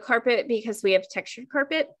use the carpet because we have textured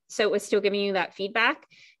carpet. So it was still giving you that feedback.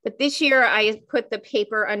 But this year I put the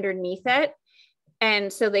paper underneath it.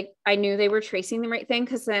 And so I knew they were tracing the right thing,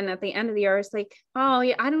 because then at the end of the year, I was like, oh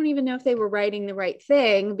yeah, I don't even know if they were writing the right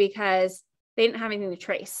thing because they didn't have anything to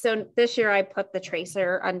trace. So this year I put the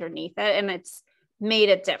tracer underneath it, and it's made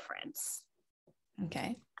a difference.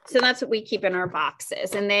 Okay. So that's what we keep in our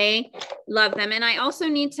boxes, and they love them. And I also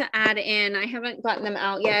need to add in, I haven't gotten them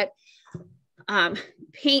out yet,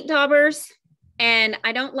 paint daubers. And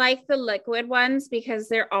I don't like the liquid ones because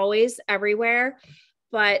they're always everywhere.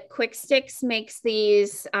 But Quick Sticks makes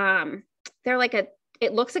these, they're like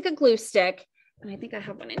it looks like a glue stick. And I think I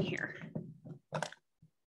have one in here.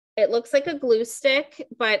 It looks like a glue stick,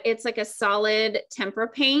 but it's like a solid tempera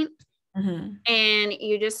paint. Mm-hmm. And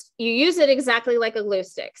you use it exactly like a glue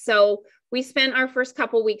stick. So we spent our first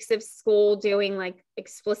couple weeks of school doing like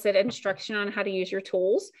explicit instruction on how to use your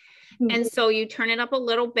tools. Mm-hmm. And so you turn it up a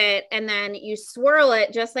little bit, and then you swirl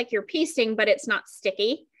it just like you're pasting, but it's not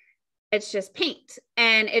sticky. It's just paint,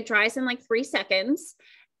 and it dries in like 3 seconds,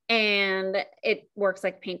 and it works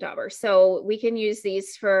like paint dauber. So we can use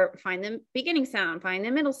these for find the beginning sound, find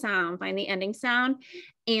the middle sound, find the ending sound.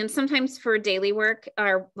 And sometimes for daily work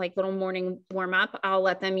or like little morning warm up, I'll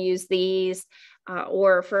let them use these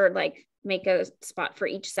or for like make a spot for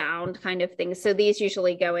each sound kind of thing. So these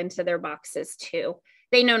usually go into their boxes too.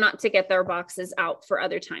 They know not to get their boxes out for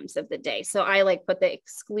other times of the day. So I like put the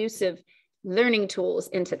exclusive learning tools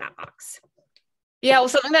into that box. Yeah. Well,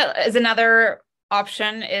 something that is another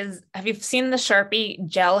option is, have you seen the Sharpie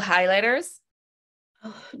gel highlighters?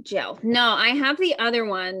 Oh, gel. No, I have the other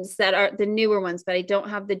ones that are the newer ones, but I don't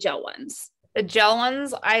have the gel ones. The gel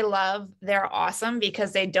ones I love. They're awesome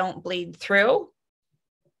because they don't bleed through.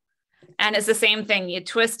 And it's the same thing. You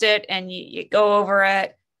twist it and you go over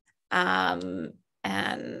it. And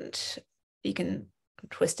you can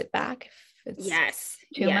twist it back if it's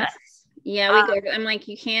too much. Yeah, we go. I'm like,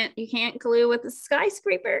 you can't glue with the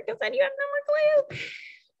skyscraper because then you have no more glue.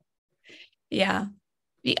 Yeah.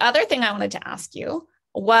 The other thing I wanted to ask you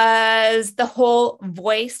was the whole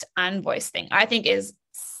voiced, unvoiced thing. I think is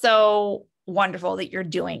so wonderful that you're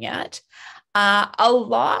doing it. A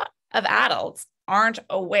lot of adults aren't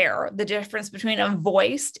aware the difference between a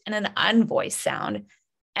voiced and an unvoiced sound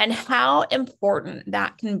and how important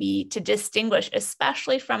that can be to distinguish,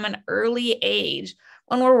 especially from an early age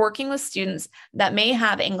when we're working with students that may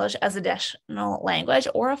have English as additional language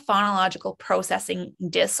or a phonological processing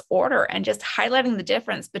disorder, and just highlighting the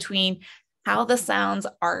difference between how the sounds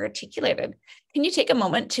are articulated. Can you take a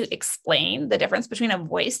moment to explain the difference between a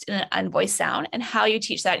voiced and an unvoiced sound and how you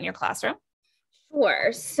teach that in your classroom?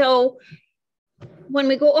 Sure. So when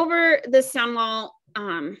we go over the sound wall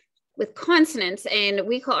with consonants, and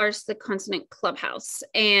we call ours the consonant clubhouse,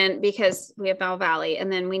 and because we have Vowel Valley,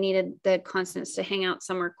 and then we needed the consonants to hang out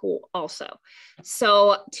somewhere cool also.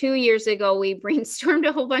 So 2 years ago, we brainstormed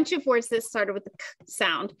a whole bunch of words that started with the k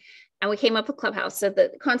sound, and we came up with clubhouse. So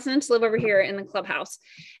the consonants live over here in the clubhouse.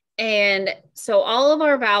 And so all of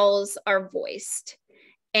our vowels are voiced,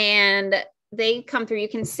 and they come through. You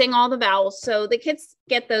can sing all the vowels. So the kids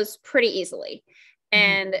get those pretty easily.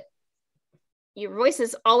 And your voice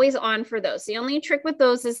is always on for those. The only trick with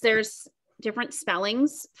those is there's different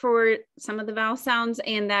spellings for some of the vowel sounds,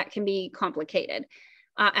 and that can be complicated,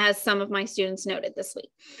 as some of my students noted this week.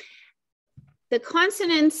 The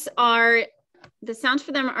consonants are, the sounds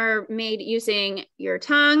for them are made using your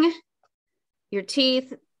tongue, your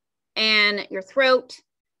teeth, and your throat.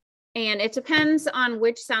 And it depends on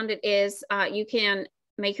which sound it is. You can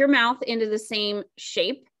make your mouth into the same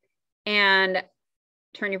shape and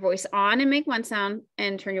turn your voice on and make one sound,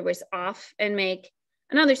 and turn your voice off and make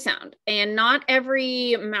another sound. And not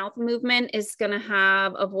every mouth movement is going to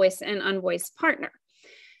have a voiced and unvoiced partner.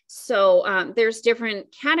 So there's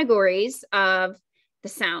different categories of the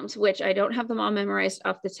sounds, which I don't have them all memorized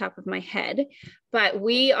off the top of my head, but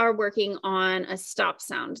we are working on a stop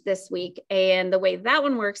sound this week. And the way that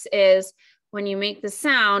one works is when you make the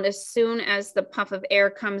sound, as soon as the puff of air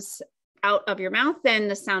comes out of your mouth, then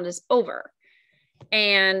the sound is over.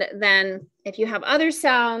 And then if you have other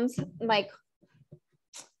sounds like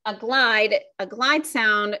a glide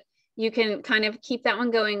sound, you can kind of keep that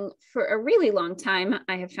one going for a really long time.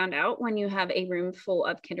 I have found out when you have a room full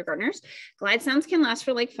of kindergartners, glide sounds can last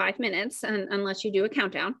for like 5 minutes, and unless you do a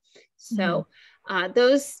countdown. So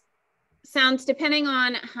those sounds, depending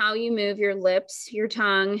on how you move your lips, your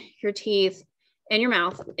tongue, your teeth, and your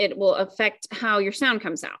mouth, it will affect how your sound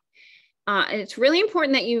comes out. And it's really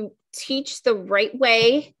important that you teach the right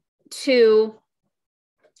way to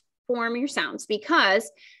form your sounds, because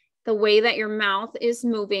the way that your mouth is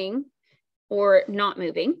moving or not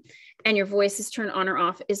moving and your voice is turned on or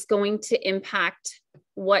off is going to impact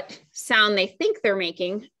what sound they think they're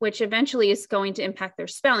making, which eventually is going to impact their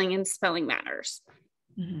spelling, and spelling matters.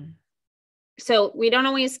 So we don't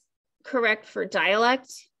always correct for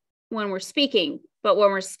dialect when we're speaking, but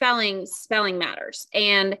when we're spelling, spelling matters.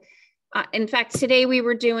 And in fact, today we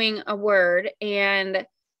were doing a word, and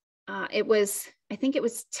I think it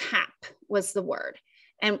was tap was the word.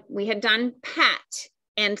 And we had done pat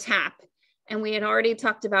and tap. And we had already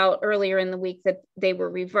talked about earlier in the week that they were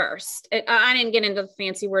reversed. I didn't get into the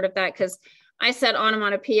fancy word of that because I said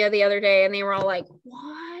onomatopoeia the other day, and they were all like,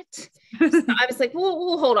 what? So I was like,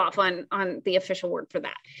 we'll hold off on the official word for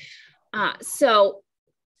that. So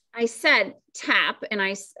I said tap, and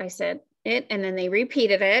I said it, and then they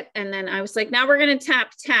repeated it, and then I was like, now we're gonna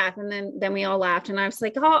tap and then we all laughed, and I was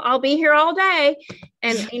like, oh, I'll be here all day.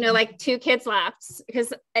 And like 2 kids laughed,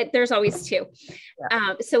 because there's always 2.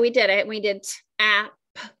 So we did it, and we did tap,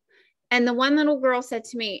 and the one little girl said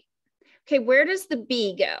to me, okay, where does the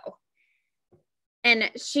B go?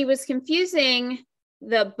 And she was confusing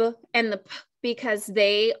the B and the P because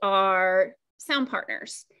they are sound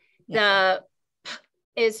partners. The P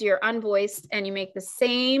is your unvoiced, and you make the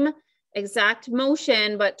same exact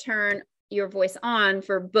motion, but turn your voice on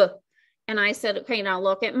for B. And I said, okay, now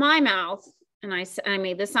look at my mouth. And I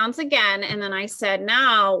made the sounds again. And then I said,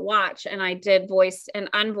 now watch. And I did voiced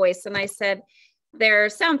and unvoiced. And I said, they're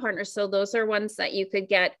sound partners. So those are ones that you could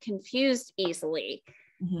get confused easily.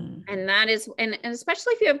 And that is, and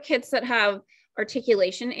especially if you have kids that have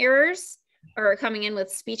articulation errors or coming in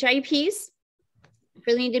with speech IEPs, you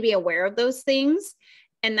really need to be aware of those things.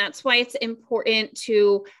 And that's why it's important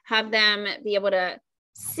to have them be able to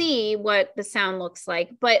see what the sound looks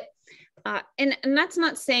like. But And that's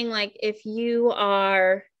not saying like if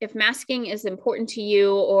masking is important to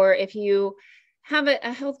you, or if you have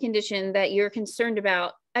a health condition that you're concerned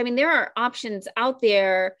about. I mean, there are options out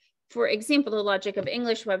there. For example, the Logic of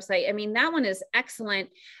English website. I mean, that one is excellent.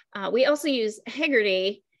 We also use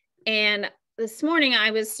Haggerty. And this morning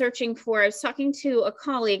I was talking to a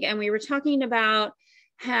colleague, and we were talking about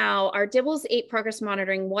how our Dibbles 8 progress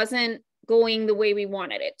monitoring wasn't going the way we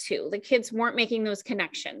wanted it to. The kids weren't making those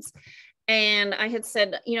connections. And I had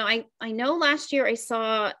said, I know last year I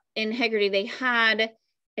saw in Haggerty, they had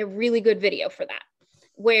a really good video for that,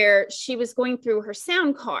 where she was going through her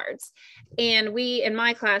sound cards. And in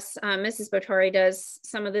my class, Mrs. Botari does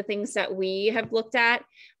some of the things that we have looked at.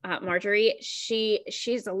 Marjorie,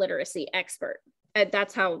 she's a literacy expert.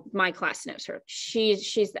 That's how my class knows her.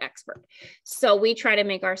 She's the expert. So we try to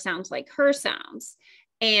make our sounds like her sounds,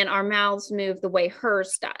 and our mouths move the way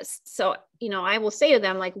hers does. So, I will say to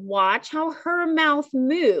them, like, watch how her mouth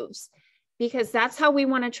moves, because that's how we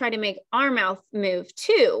want to try to make our mouth move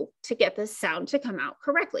too, to get the sound to come out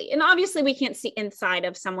correctly. And obviously we can't see inside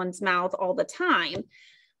of someone's mouth all the time.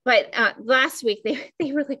 But last week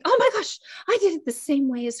they were like, oh my gosh, I did it the same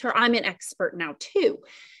way as her. I'm an expert now too.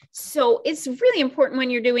 So it's really important when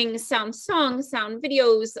you're doing sound songs, sound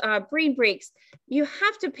videos, brain breaks, you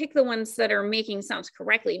have to pick the ones that are making sounds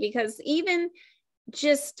correctly, because even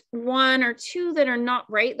just one or two that are not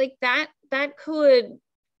right, like that could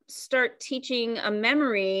start teaching a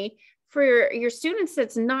memory for your students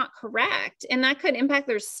that's not correct. And that could impact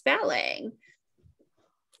their spelling.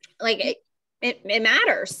 Like it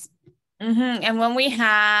matters. Mm-hmm. And when we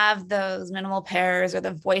have those minimal pairs or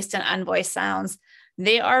the voiced and unvoiced sounds,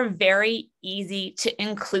 they are very easy to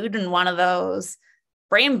include in one of those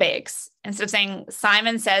brain bakes. Instead of saying,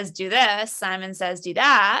 Simon says, do this, Simon says, do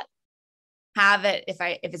that, have it. If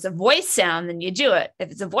it's a voice sound, then you do it.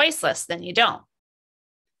 If it's a voiceless, then you don't.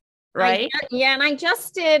 Right? And I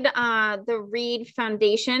just did the Read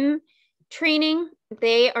Foundation training.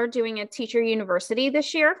 They are doing a teacher university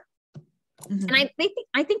this year. Mm-hmm. And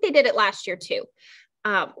I think they did it last year too.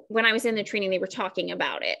 When I was in the training, they were talking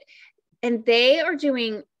about it. And they are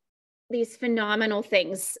doing these phenomenal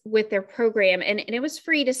things with their program. And it was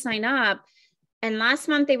free to sign up. And last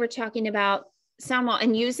month they were talking about sound wall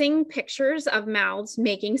and using pictures of mouths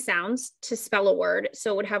making sounds to spell a word.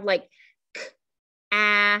 So it would have like k,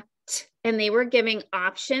 a, t, and they were giving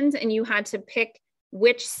options, and you had to pick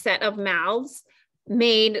which set of mouths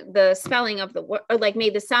made the spelling of the word, or like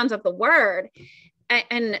made the sounds of the word,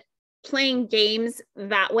 and playing games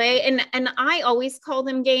that way. And I always call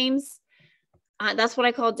them games. That's what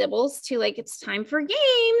I call Dibbles too. Like, it's time for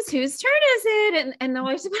games. Whose turn is it? And they're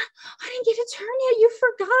always like, I didn't get a turn yet. You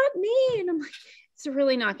forgot me. And I'm like, it's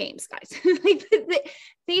really not games, guys. Like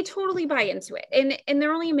they totally buy into it. And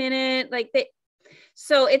they're only a minute.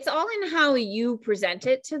 So it's all in how you present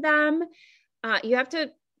it to them. You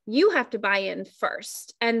have to buy in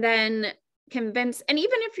first, and then convince. And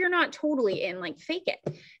even if you're not totally in, like, fake it.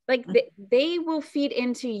 Like they will feed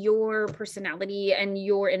into your personality and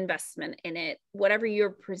your investment in it, whatever you're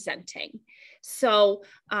presenting. So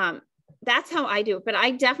that's how I do it. But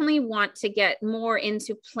I definitely want to get more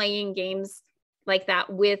into playing games like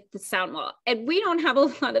that with the sound wall. And we don't have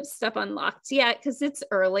a lot of stuff unlocked yet because it's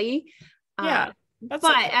early. Yeah. But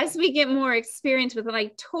okay. As we get more experience with it,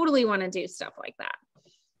 I totally want to do stuff like that.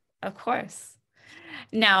 Of course.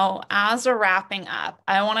 Now, as we're wrapping up,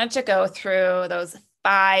 I wanted to go through those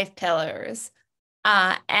 5 pillars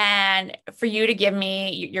and for you to give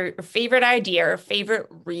me your favorite idea or favorite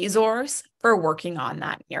resource for working on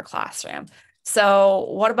that in your classroom. So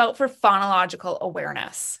what about for phonological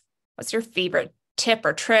awareness? What's your favorite tip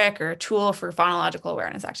or trick or tool for phonological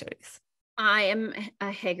awareness activities? I am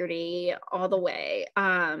a Haggerty all the way.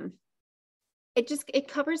 It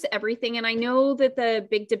covers everything. And I know that the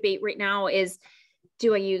big debate right now is,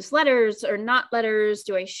 do I use letters or not letters?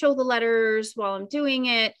 Do I show the letters while I'm doing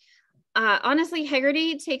it? Honestly,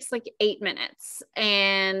 Haggerty takes like 8 minutes.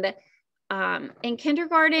 And in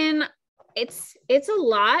kindergarten, it's a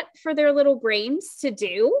lot for their little brains to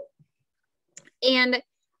do. And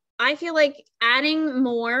I feel like adding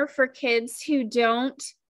more for kids who don't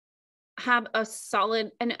have a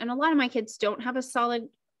solid, and a lot of my kids don't have a solid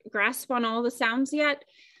grasp on all the sounds yet.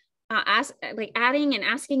 Adding and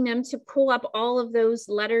asking them to pull up all of those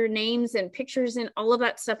letter names and pictures and all of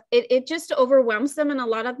that stuff, it just overwhelms them, and a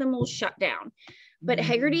lot of them will shut down. But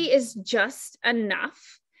Haggerty is just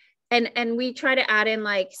enough. And we try to add in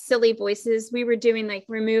like silly voices. We were doing like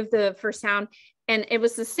remove the first sound, and it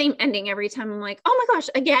was the same ending every time. I'm like, oh my gosh,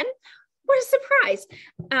 again? what a surprise.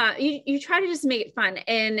 You try to just make it fun.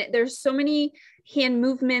 And there's so many hand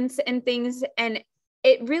movements and things, and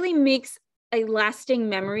it really makes a lasting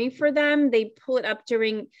memory for them. They pull it up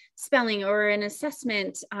during spelling or an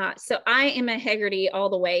assessment. So I am a Haggerty all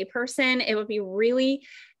the way person. It would be really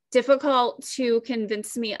difficult to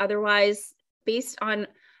convince me otherwise based on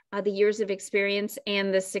the years of experience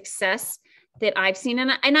and the success that I've seen.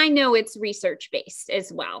 And I know it's research-based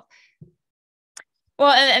as well.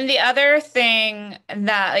 Well, and the other thing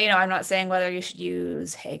that, I'm not saying whether you should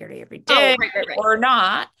use Haggerty every day or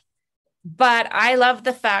not, but I love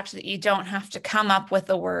the fact that you don't have to come up with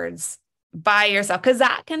the words by yourself, because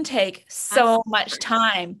that can take so much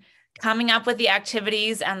time coming up with the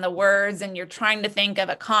activities and the words, and you're trying to think of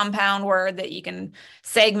a compound word that you can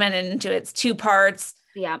segment into its two parts.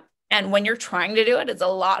 Yeah. And when you're trying to do it, it's a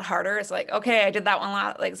lot harder. It's like, okay, I did that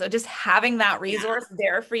one so just having that resource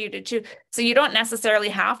there for you to choose. So you don't necessarily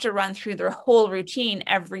have to run through the whole routine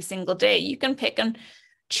every single day. You can pick and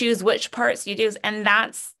choose which parts you do. And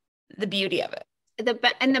that's the beauty of it.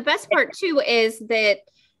 And the best part too is that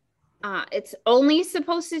it's only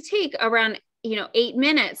supposed to take around 8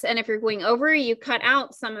 minutes, and if you're going over, you cut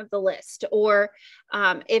out some of the list, or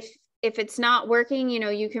if it's not working,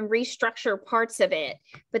 you can restructure parts of it.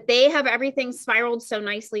 But they have everything spiraled so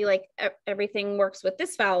nicely, like everything works with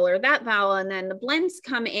this vowel or that vowel, and then the blends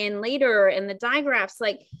come in later, and the digraphs,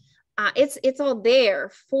 it's all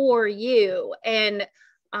there for you. And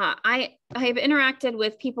I have interacted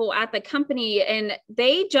with people at the company, and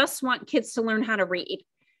they just want kids to learn how to read.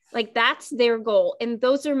 That's their goal. And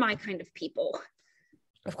those are my kind of people.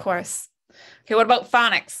 Of course. Okay. What about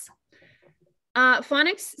phonics?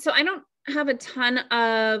 Phonics. So I don't have a ton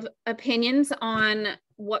of opinions on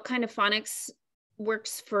what kind of phonics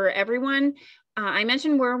works for everyone. I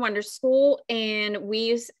mentioned we're a Wonder School, and we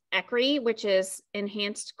use ECRI, which is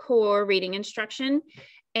Enhanced Core Reading Instruction.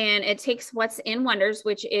 And it takes what's in Wonders,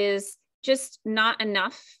 which is just not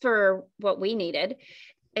enough for what we needed.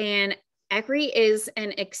 And ECRI is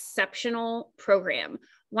an exceptional program.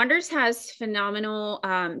 Wonders has phenomenal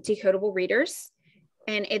decodable readers,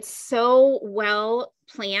 and it's so well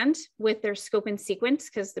planned with their scope and sequence,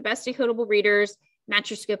 because the best decodable readers match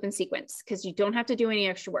your scope and sequence, because you don't have to do any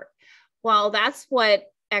extra work. Well, that's what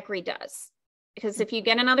ECRI does, because if you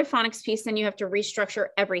get another phonics piece, then you have to restructure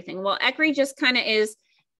everything. Well, ECRI just kind of is,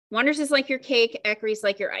 Wonders is like your cake, ECRI is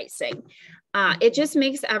like your icing. It just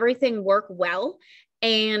makes everything work well,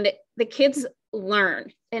 and the kids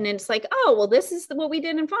learn. And it's like, oh, well, this is what we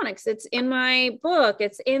did in phonics. It's in my book.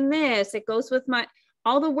 It's in this. It goes with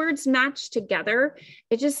all the words match together.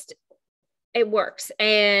 It works.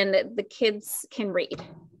 And the kids can read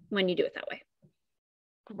when you do it that way.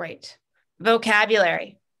 Great.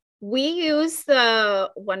 Vocabulary. We use the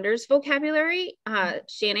Wonders vocabulary.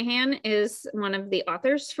 Shanahan is one of the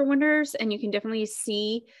authors for Wonders, and you can definitely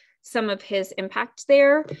see some of his impact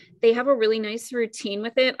there. They have a really nice routine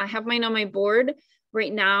with it. I have mine on my board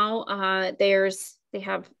right now. They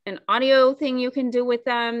have an audio thing you can do with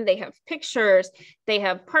them. They have pictures. They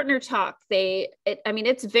have partner talk.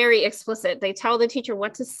 It's very explicit. They tell the teacher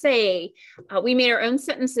what to say. We made our own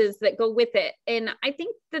sentences that go with it. And I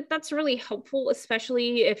think that that's really helpful,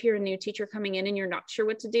 especially if you're a new teacher coming in and you're not sure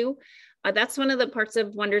what to do. That's one of the parts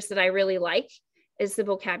of Wonders that I really like, is the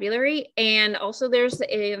vocabulary. And also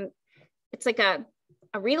it's like a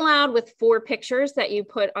read aloud with 4 pictures that you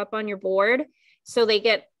put up on your board. So they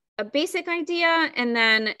get a basic idea, and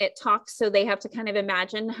then it talks. So they have to kind of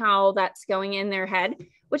imagine how that's going in their head,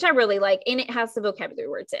 which I really like. And it has the vocabulary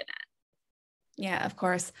words in it. Yeah, of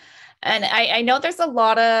course. And I know there's a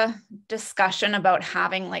lot of discussion about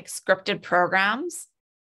having scripted programs,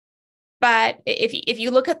 but if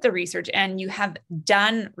you look at the research, and you have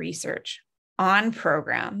done research on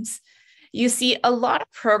programs, you see a lot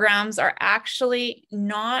of programs are actually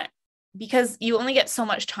not, because you only get so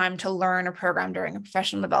much time to learn a program during a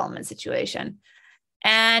professional development situation.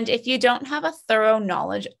 And if you don't have a thorough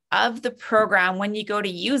knowledge of the program when you go to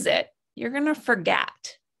use it, you're going to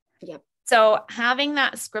forget. Yep. So having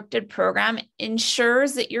that scripted program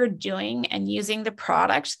ensures that you're doing and using the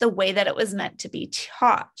product the way that it was meant to be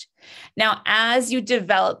taught. Now, as you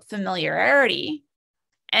develop familiarity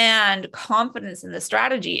and confidence in the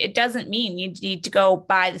strategy, it doesn't mean you need to go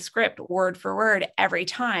by the script word for word every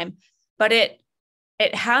time, but it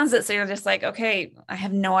has it. So you're just like, okay, I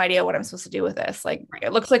have no idea what I'm supposed to do with this.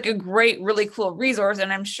 It looks like a great, really cool resource,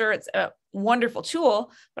 and I'm sure it's a wonderful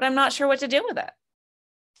tool, but I'm not sure what to do with it.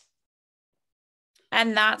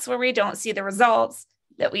 And that's where we don't see the results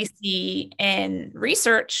that we see in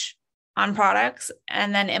research on products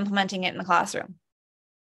and then implementing it in the classroom.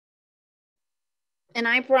 And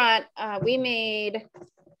I brought,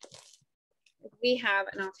 we have,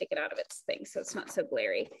 and I'll take it out of its thing so it's not so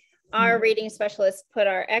glary. Our reading specialist put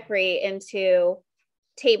our ECRI into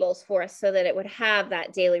tables for us so that it would have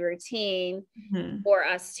that daily routine for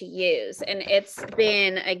us to use. And it's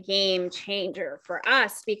been a game changer for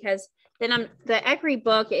us because then the ECRI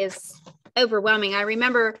book is overwhelming. I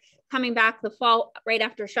remember coming back the fall right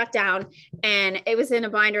after shutdown, and it was in a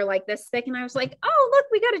binder like this thick. And I was like, oh, look,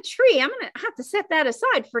 we got a tree. I'm going to have to set that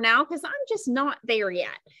aside for now because I'm just not there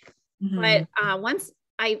yet. But once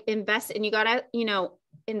I invest, and you got to,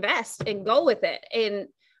 invest and go with it. And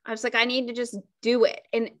I was like, I need to just do it.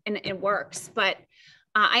 And it works. But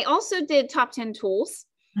I also did top 10 tools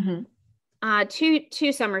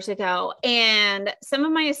two summers ago. And some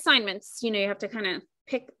of my assignments, you have to kind of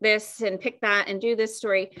pick this and pick that and do this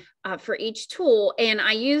story for each tool. And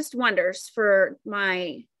I used Wonders for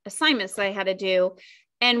my assignments that I had to do.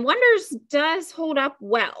 And Wonders does hold up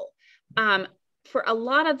well for a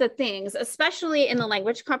lot of the things, especially in the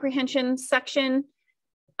language comprehension section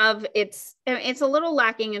of it's a little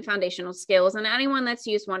lacking in foundational skills. And anyone that's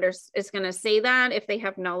used Wonders is going to say that if they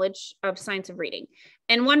have knowledge of science of reading.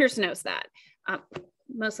 And Wonders knows that,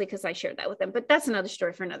 mostly because I shared that with them, but that's another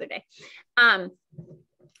story for another day.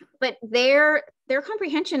 But their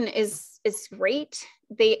comprehension is great.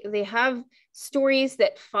 They have stories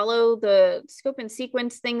that follow the scope and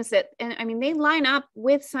sequence things they line up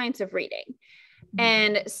with science of reading.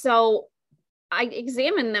 And so I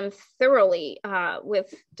examined them thoroughly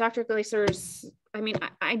with Dr. Glaser's.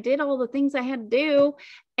 I did all the things I had to do,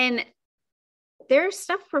 and their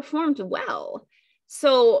stuff performed well.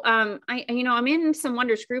 So I'm in some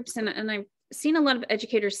Wonders groups, and I've seen a lot of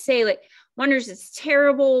educators say like Wonders is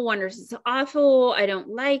terrible, Wonders is awful, I don't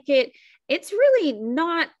like it. It's really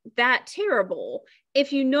not that terrible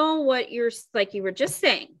if you know what you're, like you were just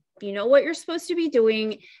saying, you know what you're supposed to be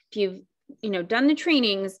doing, if you've done the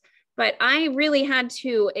trainings. But I really had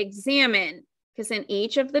to examine, because in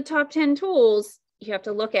each of the top 10 tools, you have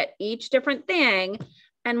to look at each different thing.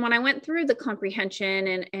 And when I went through the comprehension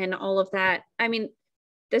and all of that,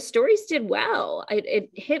 the stories did well. It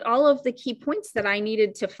hit all of the key points that I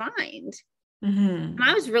needed to find. And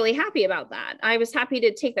I was really happy about that. I was happy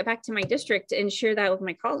to take that back to my district and share that with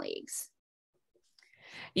my colleagues.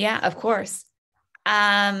 Yeah, of course. Did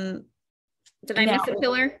I miss a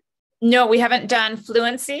pillar? No, we haven't done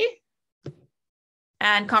fluency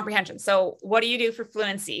and comprehension. So what do you do for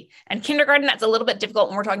fluency? And kindergarten, that's a little bit difficult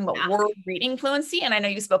when we're talking about word reading fluency. And I know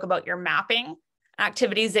you spoke about your mapping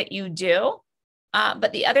activities that you do.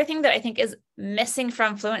 But the other thing that I think is missing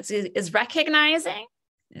from fluency is recognizing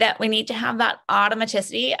that we need to have that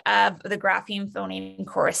automaticity of the grapheme phoneme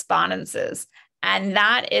correspondences. And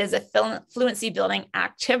that is a fluency building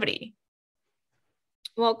activity.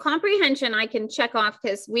 Well, comprehension, I can check off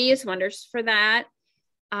because we use Wonders for that.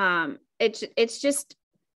 It's just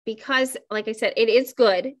because, like I said, it is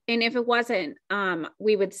good. And if it wasn't,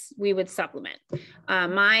 we would supplement.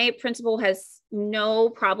 My principal has no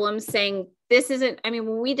problem saying this isn't,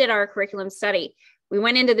 when we did our curriculum study, we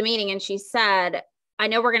went into the meeting and she said, I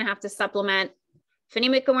know we're going to have to supplement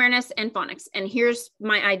phonemic awareness and phonics. And here's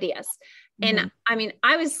my ideas. And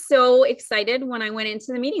I was so excited when I went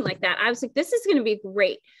into the meeting like that. I was like, this is going to be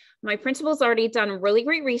great. My principal's already done really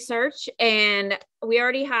great research, and we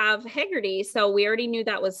already have Haggerty. So we already knew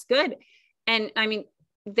that was good. And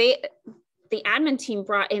the admin team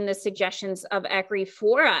brought in the suggestions of ECRI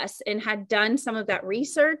for us and had done some of that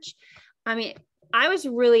research. I was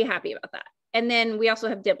really happy about that. And then we also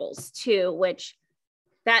have Dibbles too, which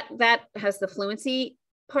that has the fluency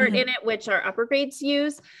part in it, which our upper grades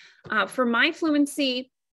use. For my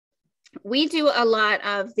fluency, we do a lot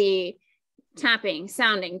of the tapping,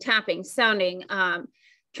 sounding, trying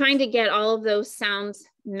to get all of those sounds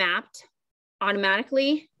mapped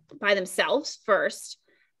automatically by themselves first,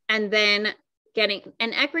 and then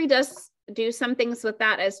and ECRI does do some things with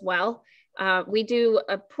that as well. We do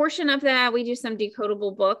a portion of that. We do some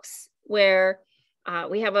decodable books where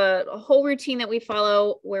we have a whole routine that we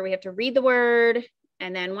follow where we have to read the word.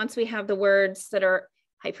 And then once we have the words that are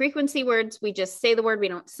high frequency words, we just say the word, we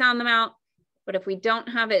don't sound them out. But if we don't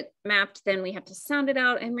have it mapped, then we have to sound it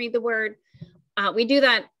out and read the word. We do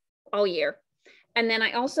that all year. And then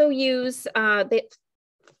I also use,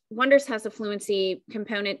 Wonders has a fluency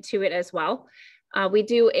component to it as well. We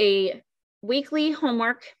do a weekly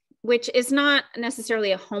homework, which is not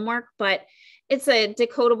necessarily a homework, but it's a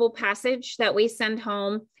decodable passage that we send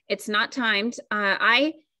home. It's not timed.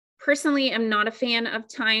 I personally am not a fan of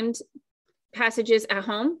timed passages at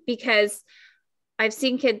home because I've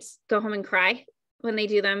seen kids go home and cry when they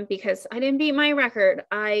do them because I didn't beat my record.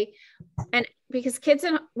 And because kids,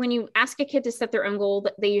 when you ask a kid to set their own goal,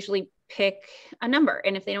 they usually pick a number.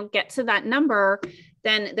 And if they don't get to that number,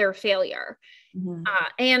 then they're a failure. Mm-hmm.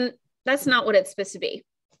 And that's not what it's supposed to be.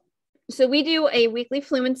 So we do a weekly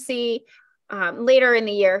fluency later in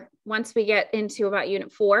the year, once we get into about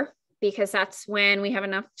unit 4, because that's when we have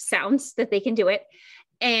enough sounds that they can do it.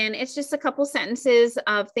 And it's just a couple sentences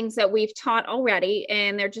of things that we've taught already.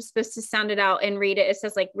 And they're just supposed to sound it out and read it. It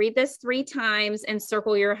says like, read this 3 times and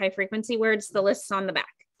circle your high frequency words. The list's on the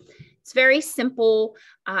back. It's very simple.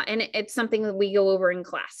 And it's something that we go over in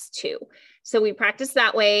class too. So we practice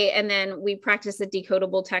that way. And then we practice a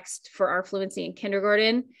decodable text for our fluency in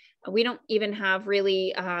kindergarten. We don't even have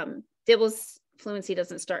really, Dibble's fluency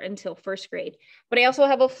doesn't start until 1st grade, but I also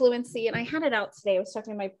have a fluency, and I had it out today. I was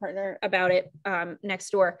talking to my partner about it next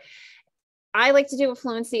door. I like to do a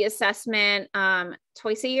fluency assessment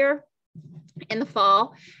twice a year in the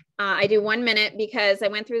fall. I do 1 minute because I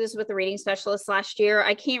went through this with the reading specialist last year.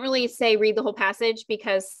 I can't really say read the whole passage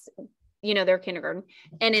because, you know, they're kindergarten.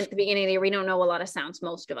 And at the beginning of the year, we don't know a lot of sounds,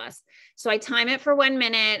 most of us. So I time it for 1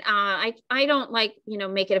 minute. I don't like, you know,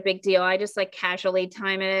 make it a big deal. I just like casually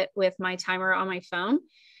time it with my timer on my phone,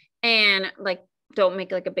 and like, don't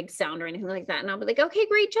make like a big sound or anything like that. And I'll be like, okay,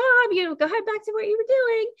 great job. You know, go ahead back to what you were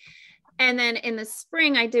doing. And then in the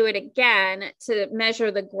spring, I do it again to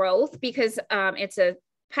measure the growth, because it's a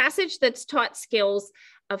passage that's taught skills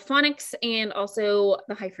of phonics and also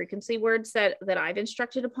the high frequency words that I've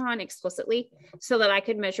instructed upon explicitly, so that I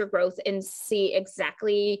could measure growth and see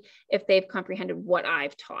exactly if they've comprehended what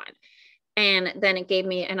I've taught. And then it gave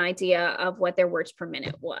me an idea of what their words per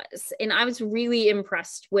minute was. And I was really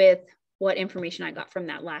impressed with what information I got from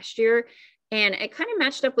that last year. And it kind of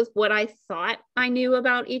matched up with what I thought I knew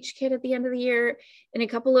about each kid at the end of the year. And a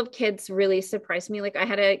couple of kids really surprised me. Like, I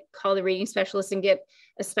had to call the reading specialist and get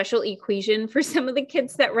a special equation for some of the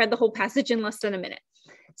kids that read the whole passage in less than a minute.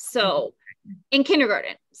 So in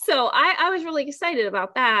kindergarten. So I was really excited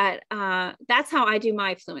about that. That's how I do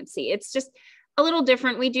my fluency. It's just a little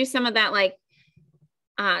different. We do some of that, like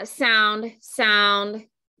sound,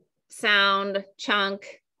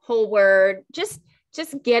 chunk, whole word, just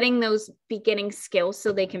getting those beginning skills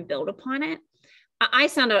so they can build upon it. I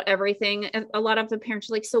sound out everything. A lot of the parents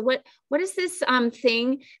are like, so what is this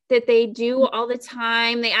thing that they do all the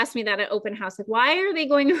time? They ask me that at open house. Like, why are they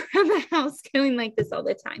going around the house going like this all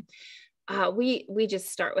the time? We just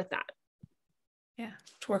start with that. Yeah.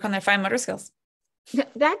 To work on their fine motor skills.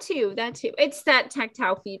 That too. It's that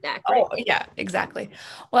tactile feedback. Right? Oh, yeah, exactly.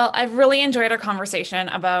 Well, I've really enjoyed our conversation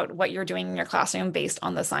about what you're doing in your classroom based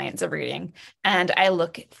on the science of reading. And I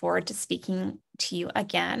look forward to speaking to you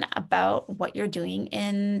again about what you're doing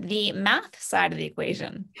in the math side of the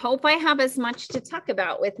equation. Hope I have as much to talk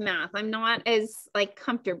about with math. I'm not as like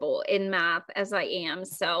comfortable in math as I am.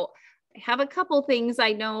 So I have a couple things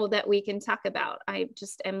I know that we can talk about. I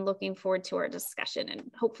just am looking forward to our discussion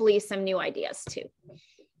and hopefully some new ideas too.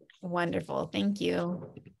 Wonderful. Thank you.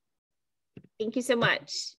 Thank you so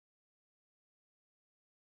much.